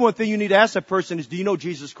about. The number one thing you need to ask that person is, do you know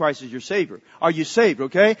Jesus Christ is your Savior? Are you saved,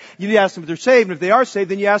 okay? You need to ask them if they're saved. And if they are saved,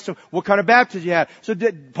 then you ask them what kind of baptism you had. So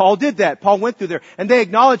Paul did that. Paul went through there. And they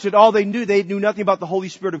acknowledged that all they knew nothing about the Holy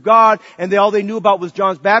Spirit of God. And all they knew about was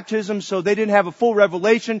John's baptism. So they didn't have a full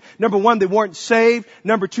revelation. Number one, they weren't saved.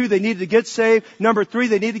 Number two, they needed to get saved. Number three,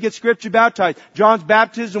 they needed to get Scripture baptized. John's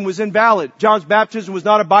baptism was invalid. John's baptism was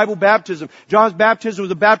not a Bible baptism. John's baptism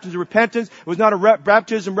was a baptism of repentance. It was not a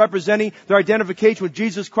baptism representing their identification with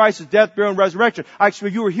Jesus Christ's death, burial, and resurrection.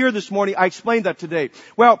 If you were here this morning, I explained that today.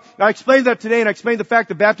 Well, I explained that today, and I explained the fact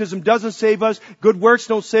that baptism doesn't save us. Good works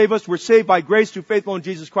don't save us. We're saved by grace through faith alone in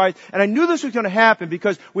Jesus Christ. And I knew this was going to happen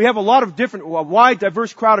because we have a lot of different, wide,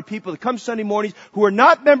 diverse crowd of people that come Sunday mornings who are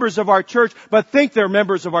not members of our church, but think they're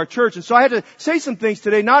members of our church. And so I had to say some things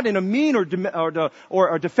today, not in a mean or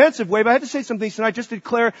defensive way, but I had to say some things tonight just to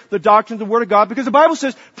declare the doctrine of the Word of God, because the Bible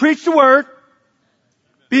says, preach the Word,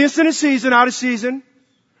 be instant in season, out of season,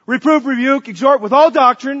 reprove, rebuke, exhort with all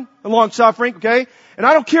doctrine and long suffering, okay? And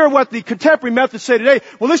I don't care what the contemporary methods say today.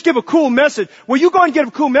 Well, let's give a cool message. Well, you go and give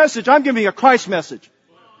a cool message. I'm giving a Christ message.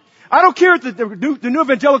 I don't care if the new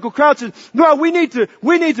evangelical crowd says, no, we need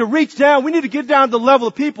to reach down. We need to get down to the level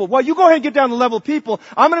of people. Well, you go ahead and get down to the level of people.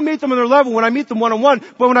 I'm going to meet them on their level when I meet them one-on-one.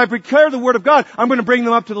 But when I declare the Word of God, I'm going to bring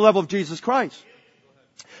them up to the level of Jesus Christ.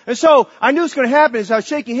 And so, I knew it was going to happen. As I was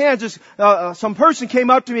shaking hands, some person came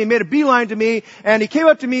up to me and made a beeline to me, and he came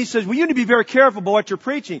up to me and says, well, you need to be very careful about what you're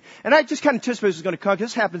preaching. And I just kind of anticipated this was going to come,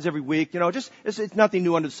 because this happens every week, it's nothing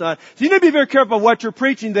new under the sun. So you need to be very careful about what you're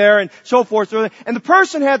preaching there, and so forth. And the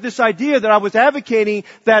person had this idea that I was advocating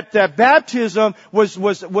that baptism was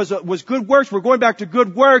good works. We're going back to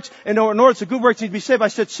good works, and in order for good works need to be saved. I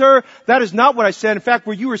said, sir, that is not what I said. In fact,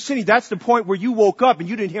 where you were sitting, that's the point where you woke up, and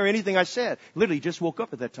you didn't hear anything I said. Literally, just woke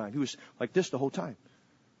up at that time. He was like this the whole time.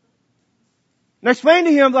 And I explained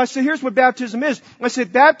to him, I said, here's what baptism is. I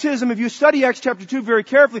said, baptism, if you study Acts chapter 2 very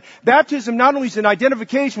carefully, baptism not only is an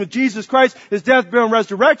identification with Jesus Christ, His death, burial, and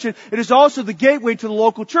resurrection, it is also the gateway to the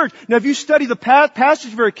local church. Now, if you study the passage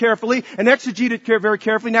very carefully and exegete it very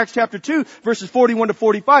carefully in Acts chapter 2, verses 41 to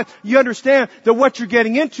 45, you understand that what you're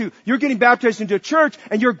getting into, you're getting baptized into a church,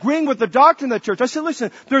 and you're agreeing with the doctrine of that church. I said, listen,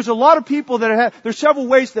 there's a lot of people there's several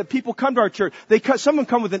ways that people come to our church. Some of them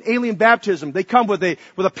come with an alien baptism. They come with a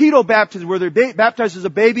pedo baptism, where they're baptized as a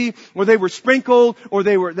baby, or they were sprinkled, or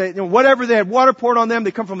whatever, they had water poured on them.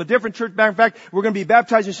 They come from a different church back. In fact, we're going to be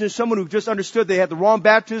baptizing someone who just understood they had the wrong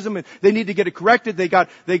baptism and they need to get it corrected. They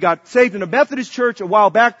got saved in a Methodist church a while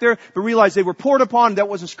back there, but realized they were poured upon and that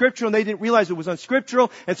wasn't scriptural, and they didn't realize it was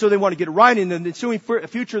unscriptural, and so they want to get it right. And in the ensuing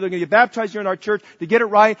future, they're going to get baptized here in our church to get it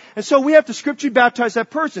right. And so we have to scripturally baptize that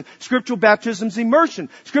person. Scriptural baptism is immersion.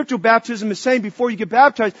 Scriptural baptism is saying, before you get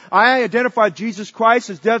baptized, I identify Jesus Christ,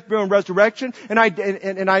 His death, burial, and resurrection, and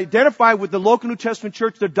I identify with the local New Testament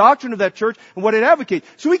church, the doctrine of that church, and what it advocates.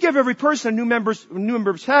 So we give every person a new members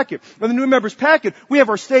packet. In the new members packet, we have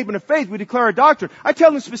our statement of faith. We declare our doctrine. I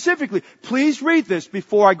tell them specifically, please read this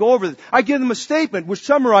before I go over this. I give them a statement which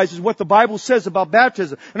summarizes what the Bible says about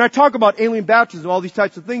baptism. And I talk about alien baptism, all these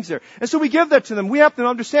types of things there. And so we give that to them. We have to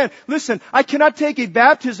understand, listen, I cannot take a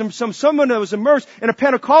baptism from someone that was immersed in a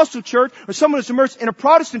Pentecostal church or someone that's immersed in a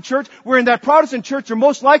Protestant church, where in that Protestant church they're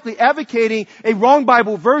most likely advocating a wrong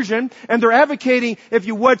Bible version, and they're advocating, if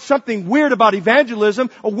you would, something weird about evangelism,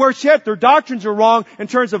 or worse yet, their doctrines are wrong in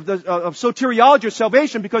terms of soteriology or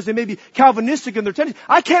salvation because they may be Calvinistic in their tendency.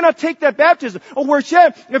 I cannot take that baptism. Or worse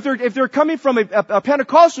yet, if they're coming from a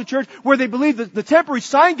Pentecostal church where they believe that the temporary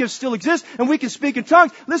sign gifts still exist and we can speak in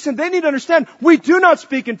tongues, listen, they need to understand we do not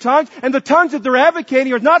speak in tongues, and the tongues that they're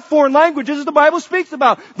advocating are not foreign languages as the Bible speaks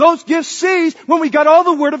about. Those gifts cease when we got all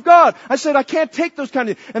the Word of God. I said, I can't take those kind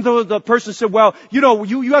of, and the person said, well,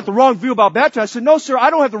 you have the wrong view about baptism. I said, no, sir, I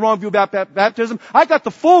don't have the wrong view about baptism. I got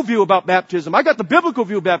the full view about baptism. I got the biblical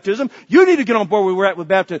view of baptism. You need to get on board where we're at with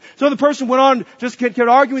baptism. So the person went on, just kept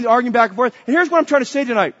arguing back and forth. And here's what I'm trying to say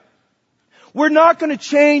tonight. We're not going to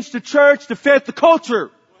change the church to fit the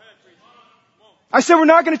culture. I said we're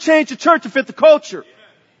not going to change the church to fit the culture.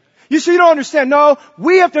 You see, you don't understand. No,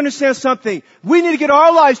 we have to understand something. We need to get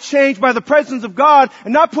our lives changed by the presence of God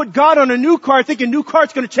and not put God on a new cart thinking new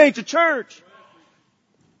cart's going to change the church.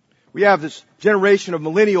 We have this generation of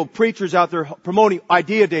millennial preachers out there promoting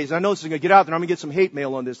idea days. I know this is going to get out there. I'm going to get some hate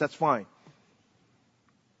mail on this. That's fine.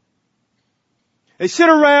 They sit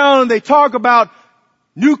around and they talk about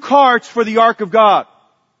new carts for the ark of God.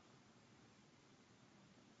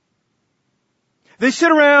 They sit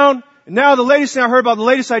around. And now the latest thing I heard about the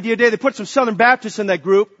latest idea day, they put some Southern Baptists in that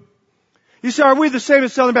group. You say, are we the same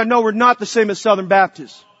as Southern Baptists? No, we're not the same as Southern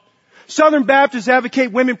Baptists. Southern Baptists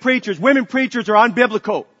advocate women preachers. Women preachers are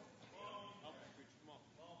unbiblical.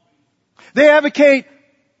 They advocate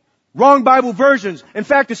wrong Bible versions. In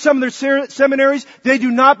fact, in some of their seminaries, they do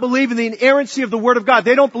not believe in the inerrancy of the Word of God.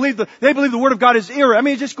 They believe the Word of God is error. I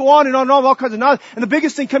mean, just go on and on and on, all kinds of knowledge. And the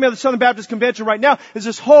biggest thing coming out of the Southern Baptist Convention right now is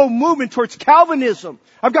this whole movement towards Calvinism.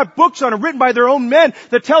 I've got books on it written by their own men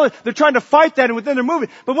that tell it, they're trying to fight that within their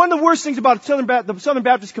movement. But one of the worst things about the Southern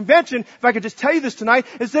Baptist Convention, if I could just tell you this tonight,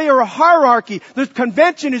 is they are a hierarchy. The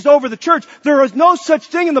convention is over the church. There is no such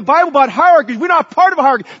thing in the Bible about hierarchies. We're not part of a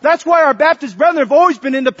hierarchy. That's why our Baptist brethren have always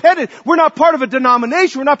been independent. We're not part of a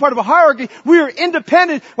denomination. We're not part of a hierarchy. We are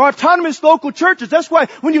independent, autonomous local churches. That's why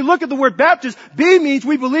when you look at the word Baptist, B means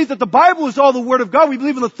we believe that the Bible is all the Word of God. We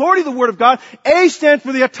believe in the authority of the Word of God. A stands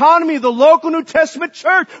for the autonomy of the local New Testament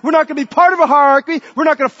church. We're not going to be part of a hierarchy. We're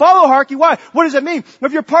not going to follow a hierarchy. Why? What does that mean?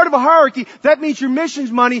 If you're part of a hierarchy, that means your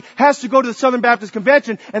missions money has to go to the Southern Baptist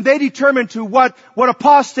Convention, and they determine to what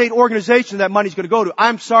apostate organization that money's going to go to.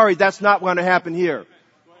 I'm sorry, that's not going to happen here.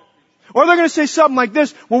 Or they're going to say something like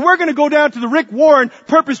this, well, we're going to go down to the Rick Warren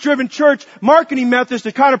purpose-driven church marketing methods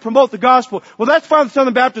to kind of promote the gospel. Well, that's fine with the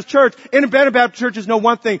Southern Baptist Church. Independent Baptist churches know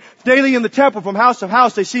one thing. Daily in the temple from house to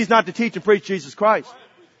house, they cease not to teach and preach Jesus Christ.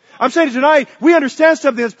 I'm saying tonight, we understand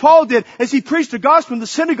something as Paul did as he preached the gospel in the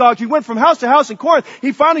synagogues. He went from house to house in Corinth.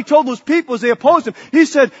 He finally told those people as they opposed him, he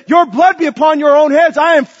said, your blood be upon your own heads.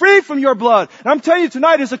 I am free from your blood. And I'm telling you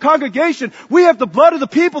tonight as a congregation, we have the blood of the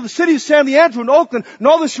people, the city of San Leandro and Oakland and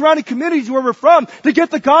all the surrounding communities where we're from to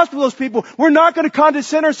get the gospel to those people. We're not going to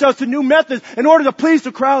condescend ourselves to new methods in order to please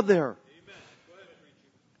the crowd there.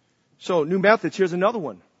 So, new methods, here's another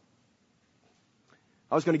one.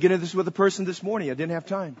 I was going to get into this with a person this morning. I didn't have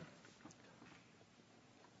time.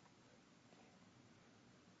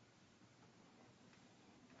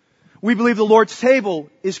 We believe the Lord's table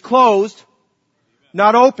is closed,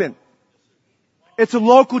 not open. It's a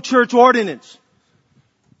local church ordinance.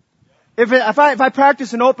 If I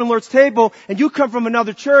practice an open Lord's table and you come from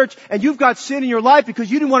another church and you've got sin in your life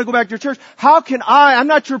because you didn't want to go back to your church, I'm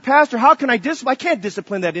not your pastor, how can I discipline? I can't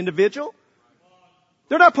discipline that individual.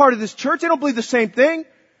 They're not part of this church. They don't believe the same thing.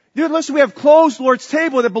 Dude, listen, we have closed Lord's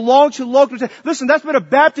table that belongs to the local church. Listen, that's been a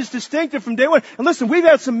Baptist distinctive from day one. And listen, we've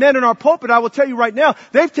had some men in our pulpit, I will tell you right now,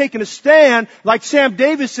 they've taken a stand like Sam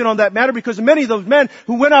Davison on that matter because many of those men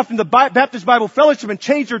who went off from the Baptist Bible Fellowship and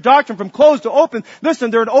changed their doctrine from closed to open,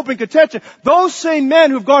 listen, they're in open contention. Those same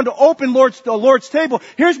men who've gone to open Lord's table,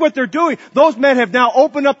 here's what they're doing. Those men have now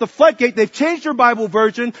opened up the floodgate. They've changed their Bible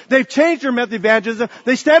version. They've changed their method of evangelism.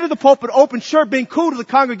 They stand at the pulpit open shirt being cool to the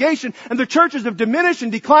congregation, and the churches have diminished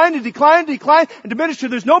and declined and diminished till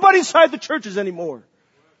there's nobody inside the churches anymore.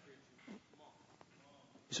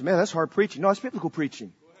 You say, man, that's hard preaching. No, it's biblical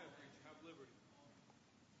preaching.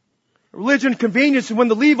 Religion and convenience is when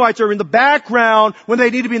the Levites are in the background, when they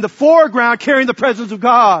need to be in the foreground carrying the presence of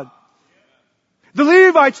God. The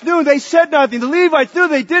Levites knew they said nothing. The Levites knew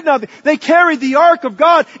they did nothing. They carried the ark of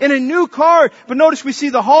God in a new cart. But notice we see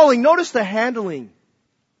the hauling. Notice the handling.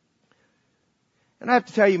 And I have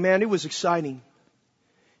to tell you, man, it was exciting.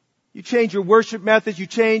 You change your worship methods, you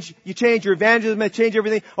change your evangelism, you change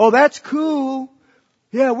everything. Oh, that's cool.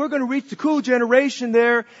 Yeah, we're going to reach the cool generation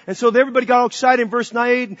there. And so everybody got all excited in verse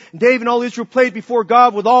 9. And David and all Israel played before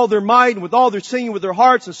God with all their might and with all their singing, with their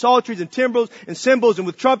hearts and psalteries and timbrels and cymbals and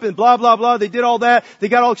with trumpet and blah, blah, blah. They did all that. They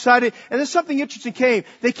got all excited. And then something interesting came.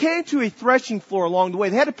 They came to a threshing floor along the way.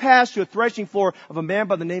 They had to pass to a threshing floor of a man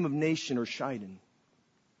by the name of Nashon or Shidon.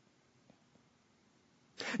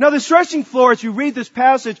 Now the threshing floor, as you read this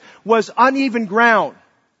passage, was uneven ground.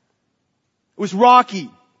 It was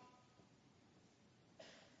rocky.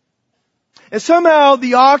 And somehow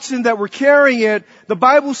the oxen that were carrying it, the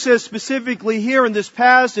Bible says specifically here in this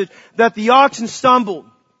passage that the oxen stumbled.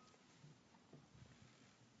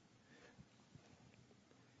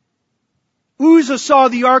 Uzzah saw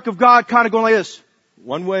the ark of God kind of going like this.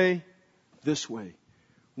 One way, this way.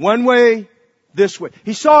 One way, this way.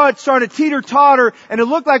 He saw it starting to teeter-totter and it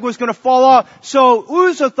looked like it was going to fall off. So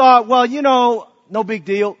Uzzah thought, well, no big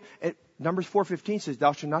deal. And Numbers 4:15 says,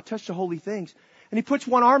 thou shalt not touch the holy things. And he puts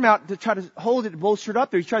one arm out to try to hold it, bolster it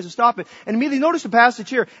up there. He tries to stop it. And immediately notice the passage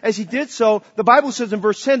here. As he did so, the Bible says in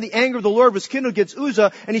verse 10, the anger of the Lord was kindled against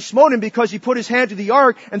Uzzah, and he smote him because he put his hand to the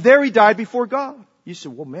ark, and there he died before God. You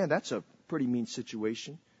said, well, man, that's a pretty mean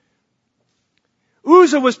situation.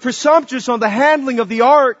 Uzzah was presumptuous on the handling of the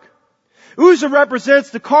ark. Uzzah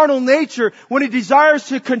represents the carnal nature when he desires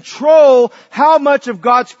to control how much of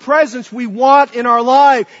God's presence we want in our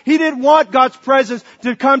life. He didn't want God's presence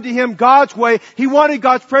to come to him God's way. He wanted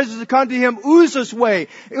God's presence to come to him Uzzah's way.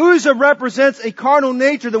 Uzzah represents a carnal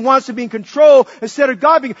nature that wants to be in control instead of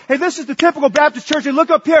God being. Hey, this is the typical Baptist church. Hey,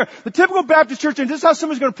 look up here. The typical Baptist church, and this is how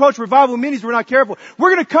someone's going to approach revival meetings if we're not careful.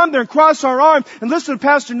 We're going to come there and cross our arms and listen to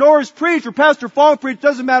Pastor Norris preach or Pastor Fong preach.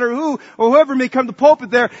 Doesn't matter who or whoever may come to the pulpit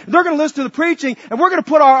there. They're going to listen to the preaching, and we're going to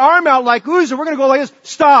put our arm out like Uzzah. We're going to go like this.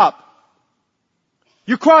 Stop.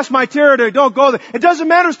 You cross my territory. Don't go there. It doesn't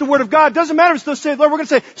matter if it's the Word of God. It doesn't matter if it's still saying, Lord, we're going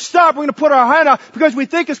to say, stop. We're going to put our hand out because we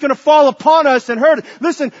think it's going to fall upon us and hurt us.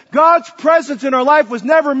 Listen, God's presence in our life was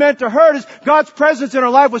never meant to hurt us. God's presence in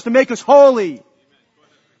our life was to make us holy.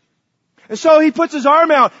 And so he puts his arm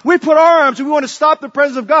out. We put our arms and we want to stop the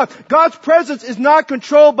presence of God. God's presence is not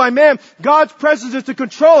controlled by man. God's presence is to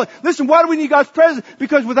control it. Listen, why do we need God's presence?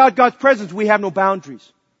 Because without God's presence, we have no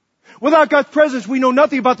boundaries. Without God's presence, we know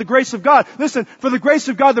nothing about the grace of God. Listen, for the grace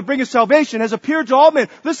of God that bringeth salvation has appeared to all men.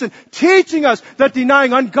 Listen, teaching us that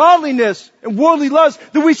denying ungodliness and worldly lust,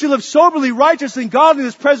 that we should live soberly, righteously, and godly in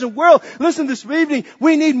this present world. Listen, this evening,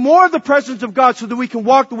 we need more of the presence of God so that we can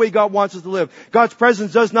walk the way God wants us to live. God's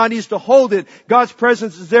presence does not need us to hold it. God's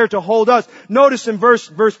presence is there to hold us. Notice in verse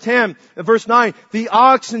 10, verse 9, the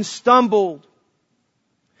oxen stumbled.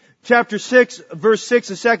 Chapter 6, verse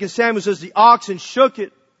 6 in 2 Samuel says the oxen shook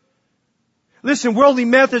it. Listen, worldly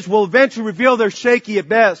methods will eventually reveal they're shaky at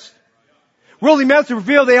best. Worldly methods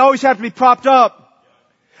reveal they always have to be propped up.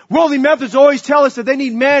 Worldly methods always tell us that they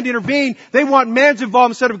need man to intervene. They want man's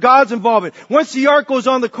involvement instead of God's involvement. Once the ark goes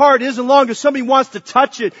on the cart, it isn't long as somebody wants to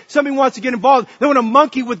touch it. Somebody wants to get involved. They want to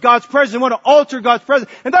monkey with God's presence. They want to alter God's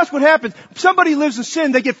presence. And that's what happens. Somebody lives in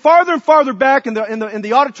sin. They get farther and farther back in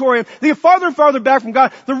the auditorium. They get farther and farther back from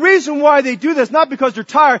God. The reason why they do this, not because they're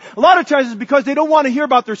tired. A lot of times it's because they don't want to hear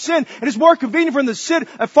about their sin. And it's more convenient for them to sit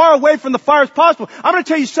as far away from the fire as possible. I'm going to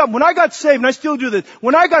tell you something. When I got saved, and I still do this,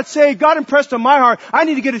 when I got saved, God impressed on my heart, I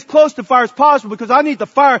need to get as close to fire as possible because I need the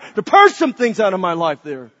fire to purge some things out of my life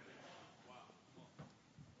there.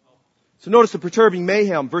 So notice the perturbing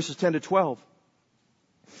mayhem, verses 10 to 12.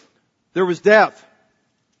 There was death.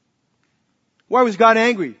 Why was God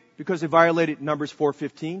angry? Because they violated Numbers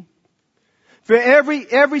 4:15. For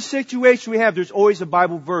every situation we have, there's always a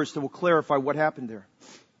Bible verse that will clarify what happened there.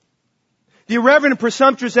 The irreverent and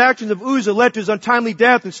presumptuous actions of Uzzah led to his untimely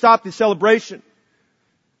death and stopped the celebration.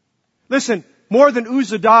 Listen, more than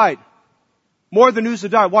Uzzah died. More than Uzzah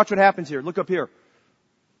died. Watch what happens here. Look up here.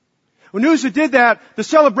 When Uzzah did that, the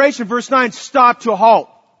celebration, verse 9, stopped to a halt.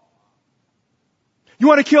 You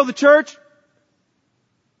want to kill the church?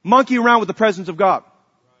 Monkey around with the presence of God.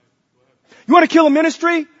 You want to kill a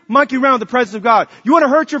ministry? Monkey around with the presence of God. You want to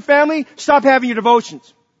hurt your family? Stop having your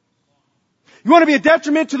devotions. You want to be a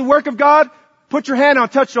detriment to the work of God? Put your hand on,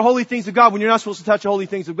 touch the holy things of God when you're not supposed to touch the holy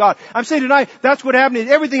things of God. I'm saying tonight, that's what happened.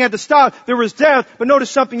 Everything had to stop. There was death, but notice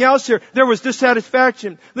something else here. There was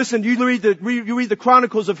dissatisfaction. Listen, you read the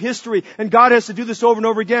chronicles of history, and God has to do this over and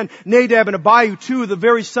over again. Nadab and Abihu, two of the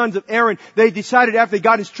very sons of Aaron, they decided after they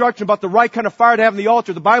got instruction about the right kind of fire to have in the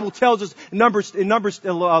altar. The Bible tells us in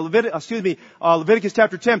Leviticus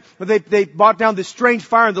chapter 10, where they brought down this strange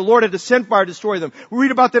fire, and the Lord had to send fire to destroy them. We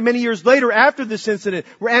read about that many years later after this incident,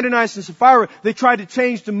 where Ananias and Sapphira, They tried to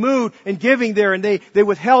change the mood in giving there, and they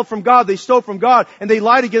withheld from God, they stole from God, and they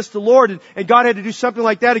lied against the Lord, and God had to do something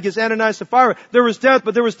like that against Ananias and Sapphira. There was death,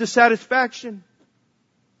 but there was dissatisfaction.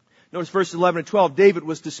 Notice verses 11 and 12. David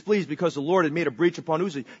was displeased because the Lord had made a breach upon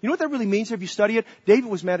Uzzah. You know what that really means if you study it? David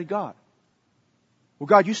was mad at God. Well,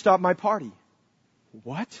 God, you stopped my party.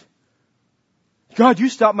 What? God, you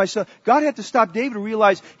stopped my son. God had to stop David to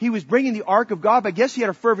realize he was bringing the ark of God. I guess he had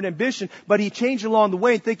a fervent ambition, but he changed along the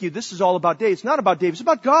way and thinking, this is all about David. It's not about David. It's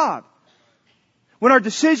about God. When our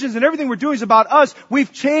decisions and everything we're doing is about us,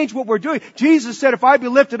 we've changed what we're doing. Jesus said, if I be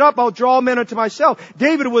lifted up, I'll draw all men unto myself.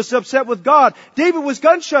 David was upset with God. David was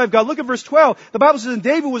gun shy of God. Look at verse 12. The Bible says, and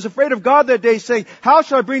David was afraid of God that day, saying, how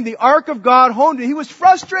shall I bring the ark of God home to me? He was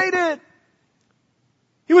frustrated.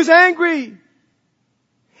 He was angry.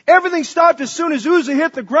 Everything stopped as soon as Uzzah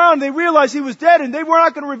hit the ground. They realized he was dead and they were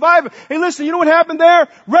not going to revive him. Hey, listen, you know what happened there?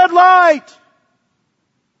 Red light.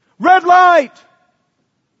 Red light.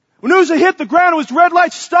 When Uzzah hit the ground, it was red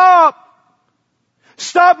light. Stop.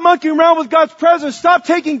 Stop monkeying around with God's presence. Stop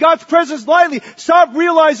taking God's presence lightly. Stop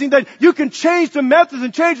realizing that you can change the methods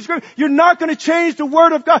and change the scripture. You're not going to change the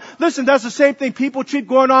Word of God. Listen, that's the same thing people keep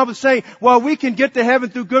going on with saying, well, we can get to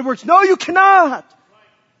heaven through good works. No, you cannot.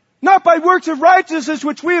 Not by works of righteousness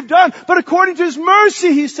which we have done, but according to His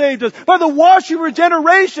mercy He saved us. By the washing of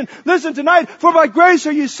regeneration. Listen tonight, for by grace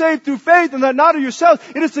are you saved through faith, and that not of yourselves.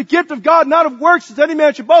 It is the gift of God, not of works, that any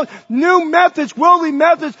man should boast. New methods, worldly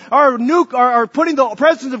methods are putting the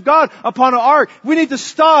presence of God upon an ark. We need to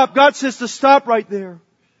stop. God says to stop right there.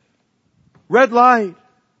 Red light.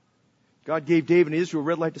 God gave David and Israel a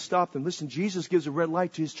red light to stop them. Listen, Jesus gives a red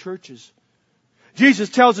light to His churches. Jesus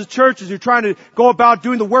tells His churches who are trying to go about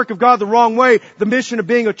doing the work of God the wrong way, the mission of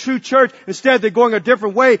being a true church, instead they're going a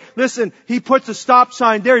different way. Listen, He puts a stop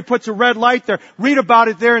sign there. He puts a red light there. Read about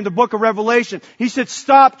it there in the book of Revelation. He said,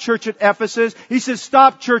 stop, church at Ephesus. He said,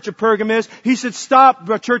 stop, church of Pergamos. He said, stop,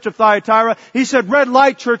 church of Thyatira. He said, red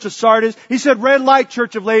light, church of Sardis. He said, red light,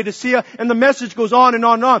 church of Laodicea. And the message goes on and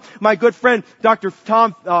on and on. My good friend, Dr.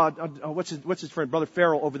 Tom, what's his friend? Brother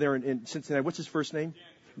Farrell over there in Cincinnati. What's his first name?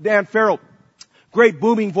 Dan Farrell. Great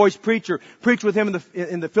booming voice preacher. Preached with him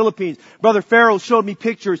in the Philippines. Brother Farrell showed me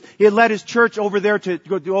pictures. He had led his church over there to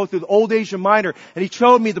go through the old Asia Minor. And he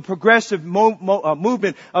showed me the progressive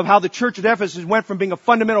movement of how the church at Ephesus went from being a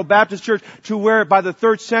fundamental Baptist church to where by the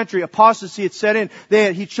 3rd century apostasy had set in.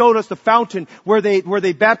 He showed us the fountain where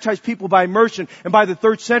they baptized people by immersion. And by the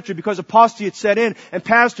 3rd century, because apostasy had set in, and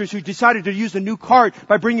pastors who decided to use a new cart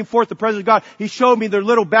by bringing forth the presence of God, he showed me their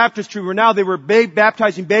little baptistry where now they were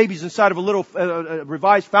baptizing babies inside of a little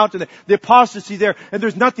revised fountain, the apostasy there, and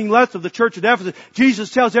there's nothing left of the church at Ephesus. Jesus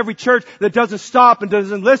tells every church that doesn't stop and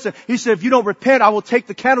doesn't listen, He said, if you don't repent, I will take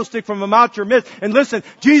the candlestick from out your midst. And listen,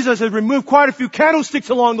 Jesus has removed quite a few candlesticks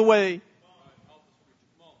along the way.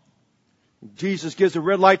 Jesus gives a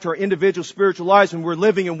red light to our individual spiritual lives when we're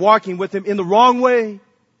living and walking with Him in the wrong way.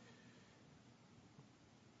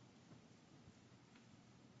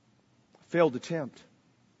 Failed attempt.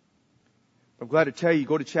 I'm glad to tell you,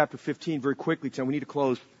 go to chapter 15 very quickly, Tim. We need to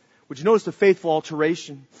close. Would you notice the faithful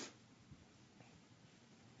alteration?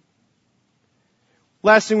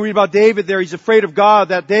 Last thing we read about David there, he's afraid of God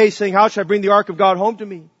that day, saying, how shall I bring the ark of God home to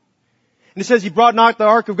me? And it says he brought not the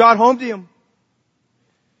ark of God home to him.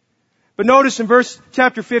 But notice in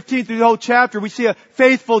chapter 15 through the whole chapter, we see a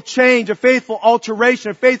faithful change, a faithful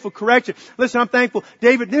alteration, a faithful correction. Listen, I'm thankful.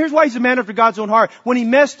 David, here's why he's a man after God's own heart. When he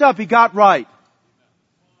messed up, he got right.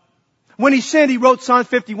 When he sinned, he wrote Psalm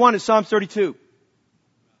 51 and Psalm 32.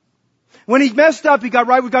 When he messed up, he got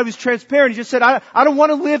right with God. He was transparent. He just said, I don't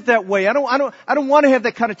want to live that way. I don't want to have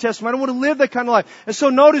that kind of testimony. I don't want to live that kind of life. And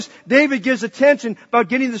so notice, David gives attention about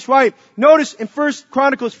getting this right. Notice in 1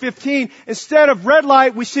 Chronicles 15, instead of red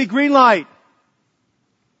light, we see green light.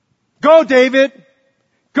 Go, David.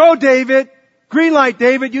 Go, David. Green light,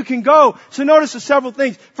 David, you can go. So notice the several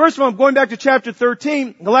things. First of all, I'm going back to chapter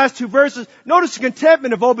 13, the last 2 verses. Notice the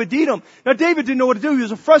contentment of Obed-Edom. Now David didn't know what to do. He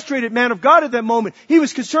was a frustrated man of God at that moment. He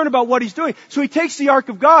was concerned about what he's doing. So he takes the ark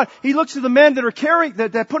of God. He looks at the men that are carrying,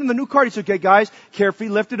 that put in the new cart. He said, okay guys, carefully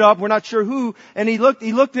lift it up. We're not sure who. And he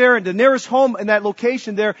looked there, and the nearest home in that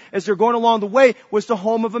location there, as they're going along the way, was the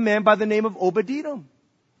home of a man by the name of Obed-Edom.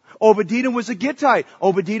 Obed-Edom was a Gittite.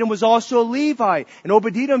 Obed-Edom was also a Levite. And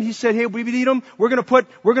Obed-Edom, he said, hey, Obed-Edom, we're going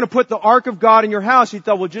to put the ark of God in your house. He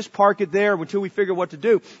thought, we'll just park it there until we figure what to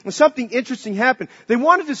do. And something interesting happened. They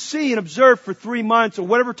wanted to see and observe for 3 months or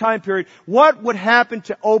whatever time period what would happen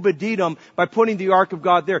to Obed-Edom by putting the ark of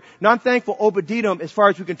God there. Now I'm thankful Obed-Edom, as far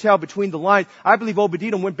as we can tell between the lines, I believe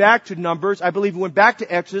Obed-Edom went back to Numbers. I believe he went back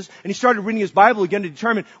to Exodus, and he started reading his Bible again to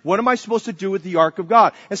determine, what am I supposed to do with the ark of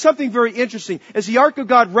God? And something very interesting, as the ark of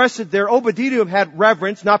God rested there, Obed-Edom had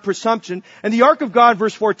reverence, not presumption. And the ark of God,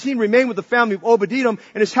 verse 14, remained with the family of Obed-Edom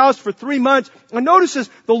in his house for 3 months. And notice this,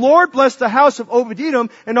 the Lord blessed the house of Obed-Edom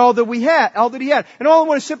and all that he had. And all I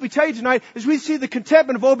want to simply tell you tonight is we see the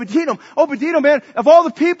contentment of Obed-Edom. Obed-Edom, man, of all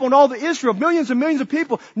the people in all the Israel, millions and millions of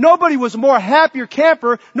people, nobody was a more happier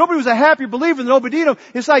camper. Nobody was a happier believer than Obed-Edom.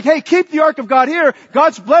 It's like, hey, keep the ark of God here.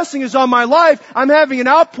 God's blessing is on my life. I'm having an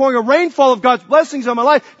outpouring, a rainfall of God's blessings on my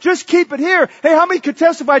life. Just keep it here. Hey, how many could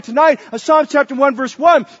testify tonight of Psalm chapter 1 verse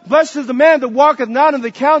 1? Blessed is the man that walketh not in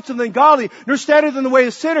the counsel of the ungodly, nor standeth in the way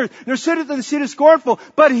of sinners, nor sitteth in the seat of scornful.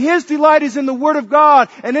 But his delight is in the word of God,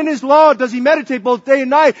 and in his law does he meditate both day and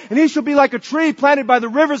night. And he shall be like a tree planted by the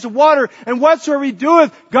rivers of water, and whatsoever he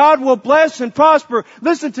doeth, God will bless and prosper.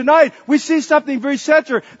 Listen, tonight we see something very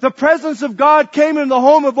central. The presence of God came in the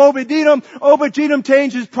home of Obed-Edom. Obed-Edom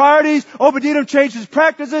changed his priorities. Obed-Edom changed his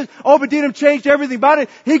practices. Obed-Edom changed everything about it.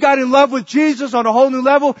 He got in love with Jesus on a whole new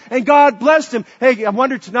level, and God blessed him. Hey, I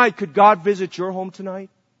wonder tonight, could God visit your home tonight?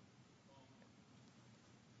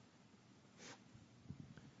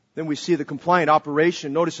 Then we see the compliant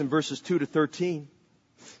operation. Notice in verses 2 to 13.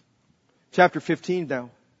 Chapter 15 now.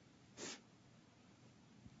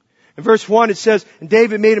 In verse 1 it says, and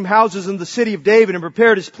David made him houses in the city of David and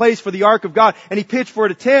prepared his place for the ark of God, and he pitched for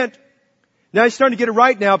it a tent. Now he's starting to get it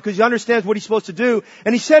right now because he understands what he's supposed to do.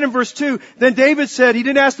 And he said in verse 2, then David said, he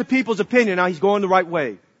didn't ask the people's opinion. Now he's going the right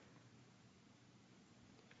way.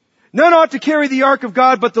 None ought to carry the ark of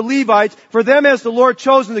God but the Levites, for them has the Lord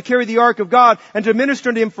chosen to carry the ark of God and to minister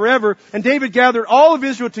unto him forever. And David gathered all of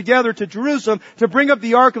Israel together to Jerusalem to bring up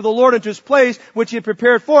the ark of the Lord into his place, which he had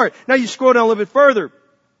prepared for it. Now you scroll down a little bit further.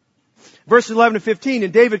 Verses 11 to 15,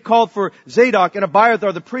 and David called for Zadok and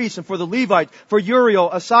Abiathar the priests, and for the Levites, for Uriel,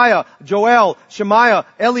 Asaiah, Joel, Shemaiah,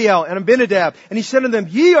 Eliel, and Abinadab. And he said unto them,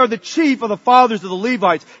 ye are the chief of the fathers of the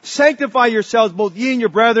Levites. Sanctify yourselves, both ye and your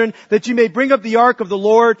brethren, that ye may bring up the ark of the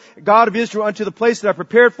Lord, God of Israel, unto the place that I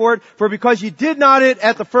prepared for it. For because ye did not it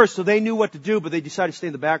at the first. So they knew what to do, but they decided to stay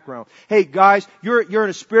in the background. Hey guys, you're in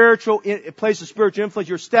a place of spiritual influence.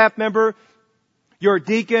 You're a staff member. You're a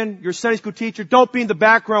deacon, you're a Sunday school teacher. Don't be in the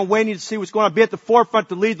background waiting to see what's going on. Be at the forefront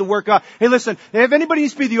to lead the work out. Hey listen, if anybody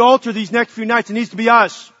needs to be the altar these next few nights, it needs to be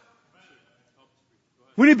us.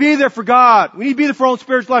 We need to be there for God. We need to be there for our own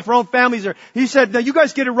spiritual life, for our own families there. He said, now you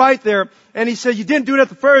guys get it right there. And he said, you didn't do it at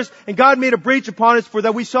the first, and God made a breach upon us for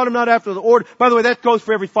that we sought him not after the order. By the way, that goes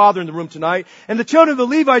for every father in the room tonight. And the children of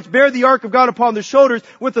the Levites bear the ark of God upon their shoulders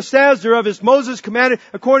with the staves thereof, as Moses commanded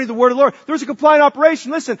according to the word of the Lord. There was a compliant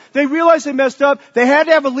operation. Listen, they realized they messed up. They had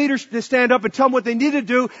to have a leader to stand up and tell them what they needed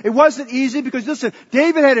to do. It wasn't easy because listen,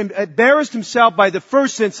 David had embarrassed himself by the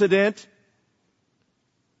first incident.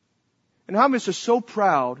 And how many of us are so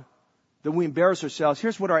proud that we embarrass ourselves?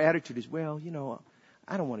 Here's what our attitude is. Well,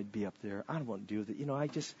 I don't want to be up there. I don't want to do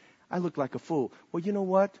that. I look like a fool. Well, you know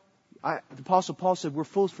what? The Apostle Paul said we're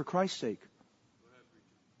fools for Christ's sake.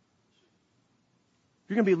 If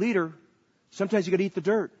you're going to be a leader, sometimes you got to eat the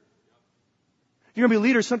dirt. If you're going to be a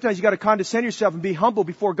leader, sometimes you got to condescend yourself and be humble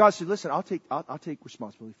before God. Say, listen, I'll take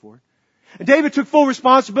responsibility for it. And David took full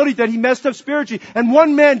responsibility that he messed up spiritually. And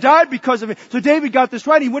one man died because of it. So David got this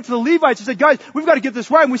right. He went to the Levites and said, guys, we've got to get this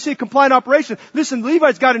right. And we see a compliant operation. Listen, the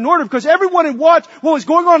Levites got in order because everyone had watched what was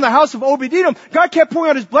going on in the house of Obed-Edom. God kept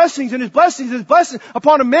pouring out his blessings and his blessings and his blessings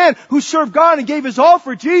upon a man who served God and gave his all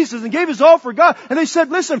for Jesus and gave his all for God. And they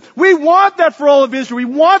said, listen, we want that for all of Israel. We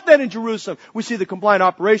want that in Jerusalem. We see the compliant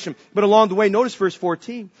operation. But along the way, notice verse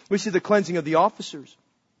 14. We see the cleansing of the officers.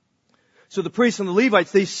 So the priests and the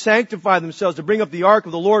Levites, they sanctify themselves to bring up the ark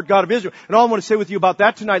of the Lord God of Israel. And all I want to say with you about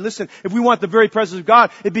that tonight, listen, if we want the very presence of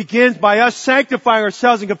God, it begins by us sanctifying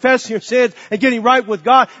ourselves and confessing our sins and getting right with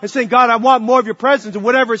God and saying, God, I want more of your presence, and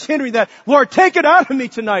whatever is hindering that, Lord, take it out of me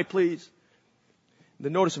tonight, please.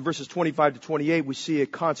 Then notice in verses 25 to 28, we see a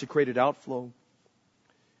consecrated outflow.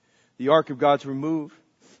 The ark of God's removed.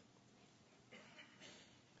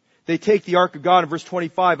 They take the ark of God in verse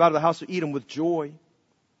 25 out of the house of Edom with joy.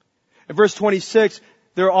 In verse 26,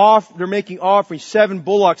 they're making offerings, 7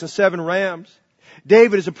 bullocks and 7 rams.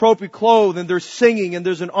 David is appropriately clothed, and they're singing, and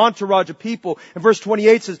there's an entourage of people. And verse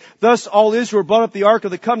 28 says, thus all Israel brought up the ark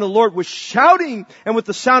of the covenant of the Lord with shouting, and with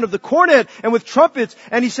the sound of the cornet, and with trumpets.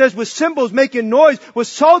 And he says, with cymbals making noise, with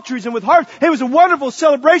psalteries, and with harps. It was a wonderful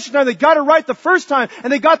celebration time. They got it right the first time,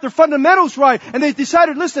 and they got their fundamentals right. And they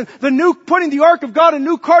decided, listen, putting the ark of God in a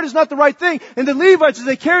new cart is not the right thing. And the Levites, as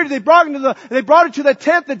they carried it, they brought it to that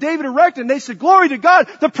tent that David erected, and they said, glory to God,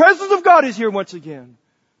 the presence of God is here once again.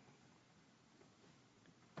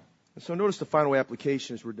 And so notice the final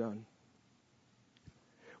application as we're done.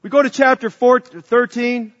 We go to chapter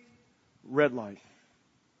 13, red light.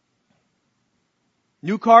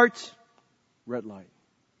 New carts, red light.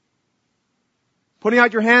 Putting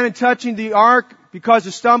out your hand and touching the ark because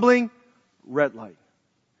of stumbling, red light.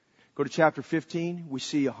 Go to chapter 15, we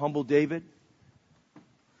see a humble David.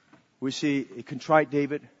 We see a contrite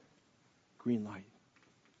David, green light.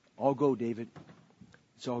 All go, David.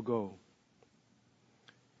 It's all go.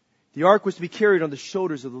 The ark was to be carried on the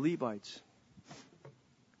shoulders of the Levites.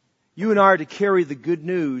 You and I are to carry the good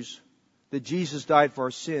news that Jesus died for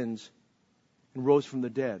our sins and rose from the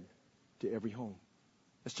dead to every home.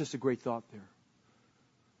 That's just a great thought there.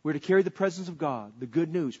 We're to carry the presence of God, the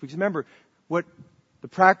good news. Because remember, what the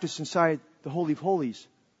practice inside the Holy of Holies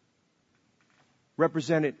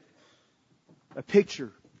represented a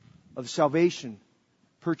picture of the salvation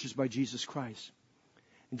purchased by Jesus Christ.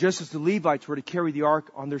 And just as the Levites were to carry the ark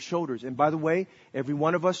on their shoulders. And by the way, every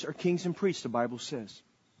one of us are kings and priests, the Bible says.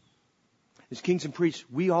 As kings and priests,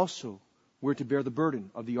 we also were to bear the burden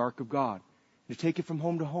of the ark of God. And to take it from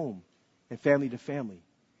home to home, and family to family,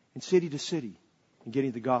 and city to city, and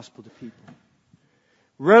getting the gospel to people.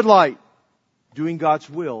 Red light, doing God's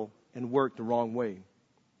will and work the wrong way.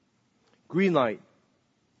 Green light,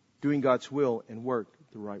 doing God's will and work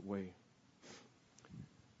the right way.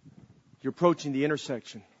 You're approaching the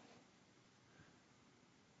intersection.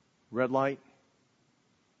 Red light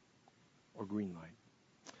or green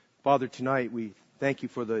light. Father, tonight we thank you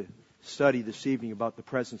for the study this evening about the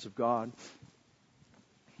presence of God.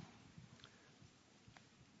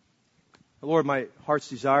 Lord, my heart's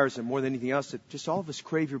desire is that more than anything else, that just all of us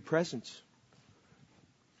crave your presence.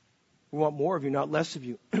 We want more of you, not less of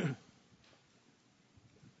you.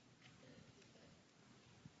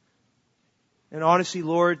 And honestly,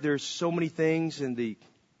 Lord, there's so many things in the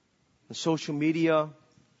social media,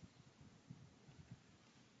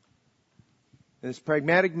 and this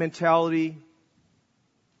pragmatic mentality.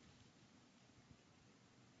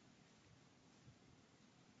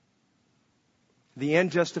 The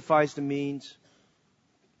end justifies the means.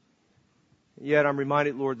 Yet I'm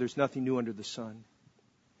reminded, Lord, there's nothing new under the sun.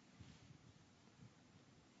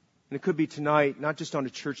 And it could be tonight, not just on a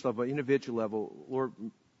church level, but individual level. Lord,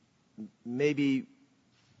 maybe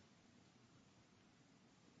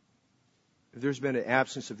if there's been an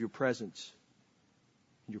absence of your presence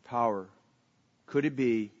and your power, could it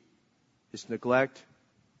be it's neglect?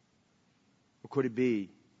 Or could it be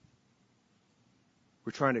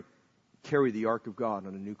we're trying to carry the ark of God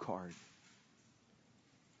on a new cart?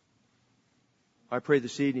 I pray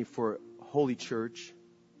this evening for a holy church,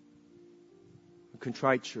 a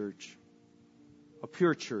contrite church, a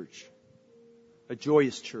pure church, a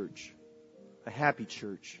joyous church, a happy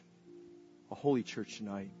church, a holy church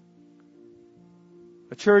tonight.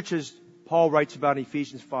 A church, as Paul writes about in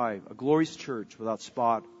Ephesians 5, a glorious church without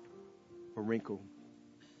spot or wrinkle.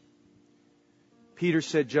 Peter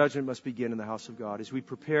said judgment must begin in the house of God. As we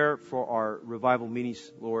prepare for our revival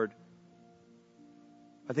meetings, Lord,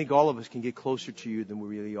 I think all of us can get closer to you than we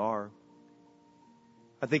really are.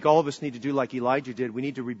 I think all of us need to do like Elijah did. We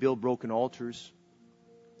need to rebuild broken altars.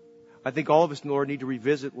 I think all of us, Lord, need to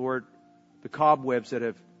revisit, Lord, the cobwebs that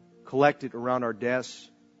have collected around our desks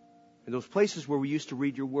and those places where we used to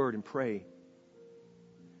read your word and pray.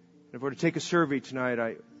 And if we're to take a survey tonight,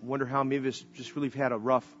 I wonder how many of us just really have had a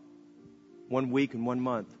rough 1 week and 1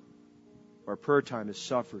 month. Our prayer time has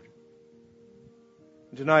suffered.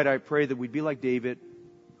 And tonight I pray that we'd be like David,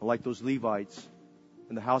 or like those Levites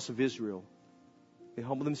in the house of Israel. They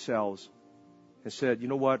humbled themselves and said, you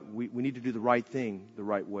know what, we need to do the right thing the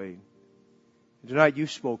right way. And tonight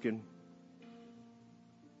you've spoken.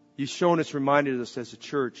 You've shown us, reminded us as a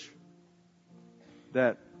church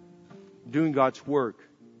that doing God's work,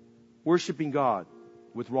 worshiping God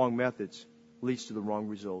with wrong methods leads to the wrong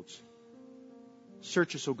results.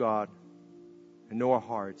 Search us, O God, and know our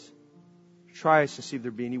hearts. Try us to see if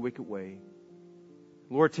there be any wicked way.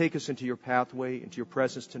 Lord, take us into your pathway, into your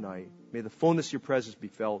presence tonight. May the fullness of your presence be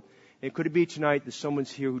felt. And could it be tonight that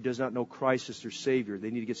someone's here who does not know Christ as their Savior?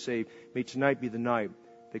 They need to get saved. May tonight be the night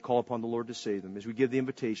they call upon the Lord to save them. As we give the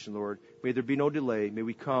invitation, Lord, may there be no delay. May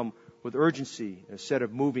we come with urgency, instead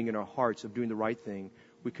of moving in our hearts of doing the right thing.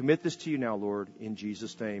 We commit this to you now, Lord, in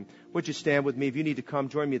Jesus' name. Would you stand with me? If you need to come,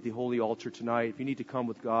 join me at the holy altar tonight. If you need to come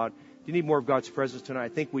with God, if you need more of God's presence tonight, I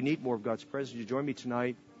think we need more of God's presence. You join me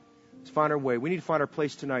tonight. Let's find our way. We need to find our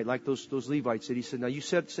place tonight, like those Levites did. He said, now you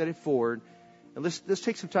set it forward, and let's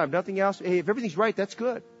take some time. Nothing else. Hey, if everything's right, that's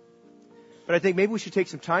good. But I think maybe we should take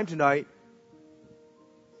some time tonight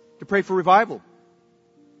to pray for revival.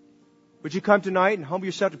 Would you come tonight and humble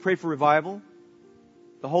yourself to pray for revival?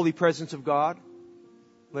 The holy presence of God,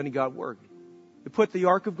 letting God work. To put the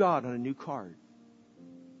ark of God on a new cart.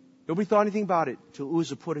 Nobody thought anything about it until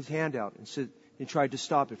Uzzah put his hand out and tried to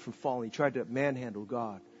stop it from falling. He tried to manhandle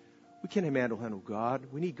God. We can't handle God.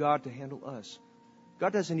 We need God to handle us.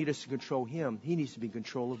 God doesn't need us to control Him. He needs to be in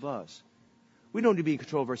control of us. We don't need to be in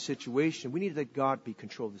control of our situation. We need to let God be in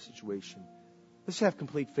control of the situation. Let's have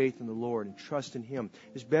complete faith in the Lord and trust in Him.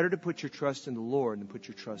 It's better to put your trust in the Lord than put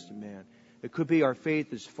your trust in man. It could be our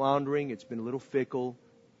faith is floundering. It's been a little fickle.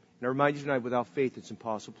 And I remind you tonight, without faith, it's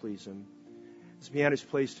impossible to please Him. Let's be at His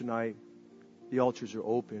place tonight. The altars are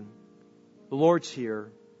open. The Lord's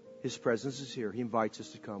here. His presence is here. He invites us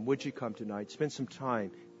to come. Would you come tonight? Spend some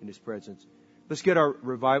time in His presence. Let's get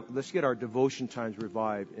our devotion times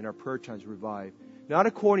revived and our prayer times revived. Not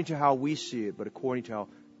according to how we see it, but according to how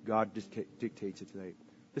God dictates it today.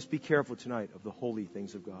 Let's be careful tonight of the holy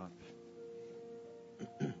things of God.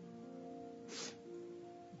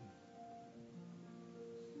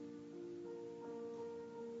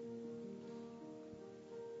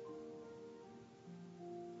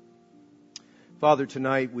 Father,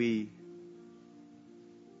 tonight we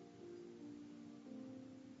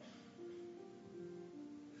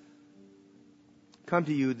come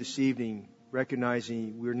to you this evening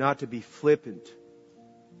recognizing we're not to be flippant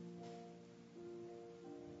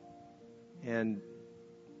and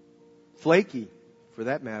flaky, for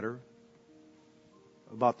that matter,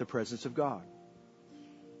 about the presence of God.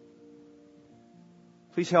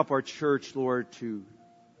 Please help our church, Lord, to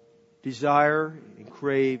desire and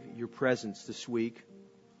crave your presence this week.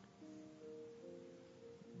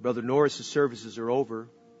 Brother Norris' services are over.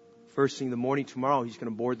 First thing in the morning tomorrow, he's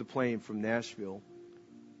going to board the plane from Nashville.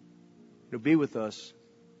 He'll be with us,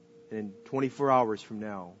 and in 24 hours from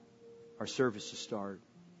now, our services start.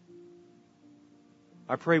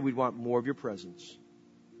 I pray we'd want more of your presence,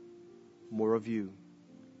 more of you.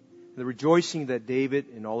 And the rejoicing that David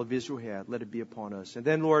and all of Israel had, let it be upon us. And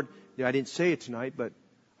then, Lord, I didn't say it tonight, but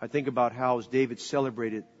I think about how as David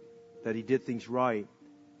celebrated that he did things right,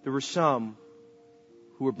 there were some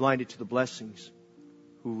who were blinded to the blessings,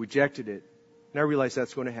 who rejected it. And I realize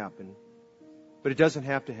that's going to happen. But it doesn't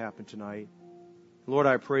have to happen tonight. Lord,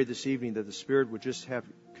 I pray this evening that the Spirit would just have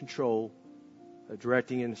control,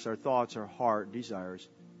 directing us our thoughts, our heart, desires.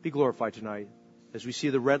 Be glorified tonight as we see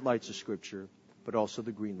the red lights of Scripture, but also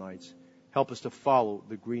the green lights. Help us to follow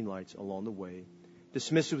the green lights along the way.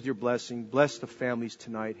 Dismiss it with your blessing. Bless the families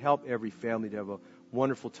tonight. Help every family to have a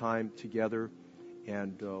wonderful time together.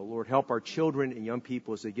 And Lord, help our children and young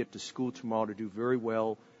people as they get to school tomorrow to do very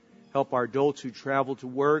well. Help our adults who travel to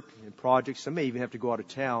work and projects. Some may even have to go out of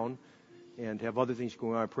town and have other things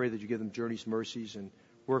going on. I pray that you give them journeys, mercies, and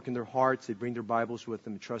work in their hearts. They bring their Bibles with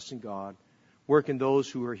them and trust in God. Work in those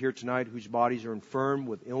who are here tonight whose bodies are infirm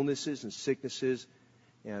with illnesses and sicknesses.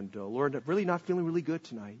 And Lord, really not feeling really good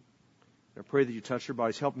tonight. I pray that you touch their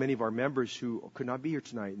bodies. Help many of our members who could not be here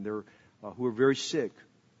tonight and they're who are very sick,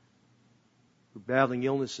 who are battling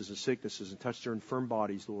illnesses and sicknesses, and touch their infirm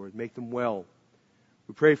bodies, Lord. Make them well.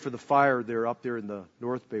 We pray for the fire there up there in the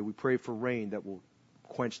North Bay. We pray for rain that will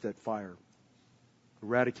quench that fire,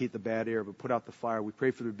 eradicate the bad air, but put out the fire. We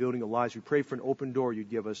pray for the rebuilding of lives. We pray for an open door you'd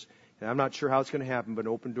give us. And I'm not sure how it's going to happen, but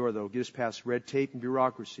an open door that will get us past red tape and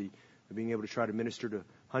bureaucracy and being able to try to minister to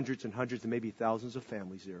hundreds and hundreds and maybe thousands of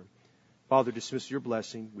families there. Father, dismiss your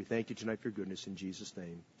blessing. We thank you tonight for your goodness. In Jesus'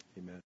 name, amen.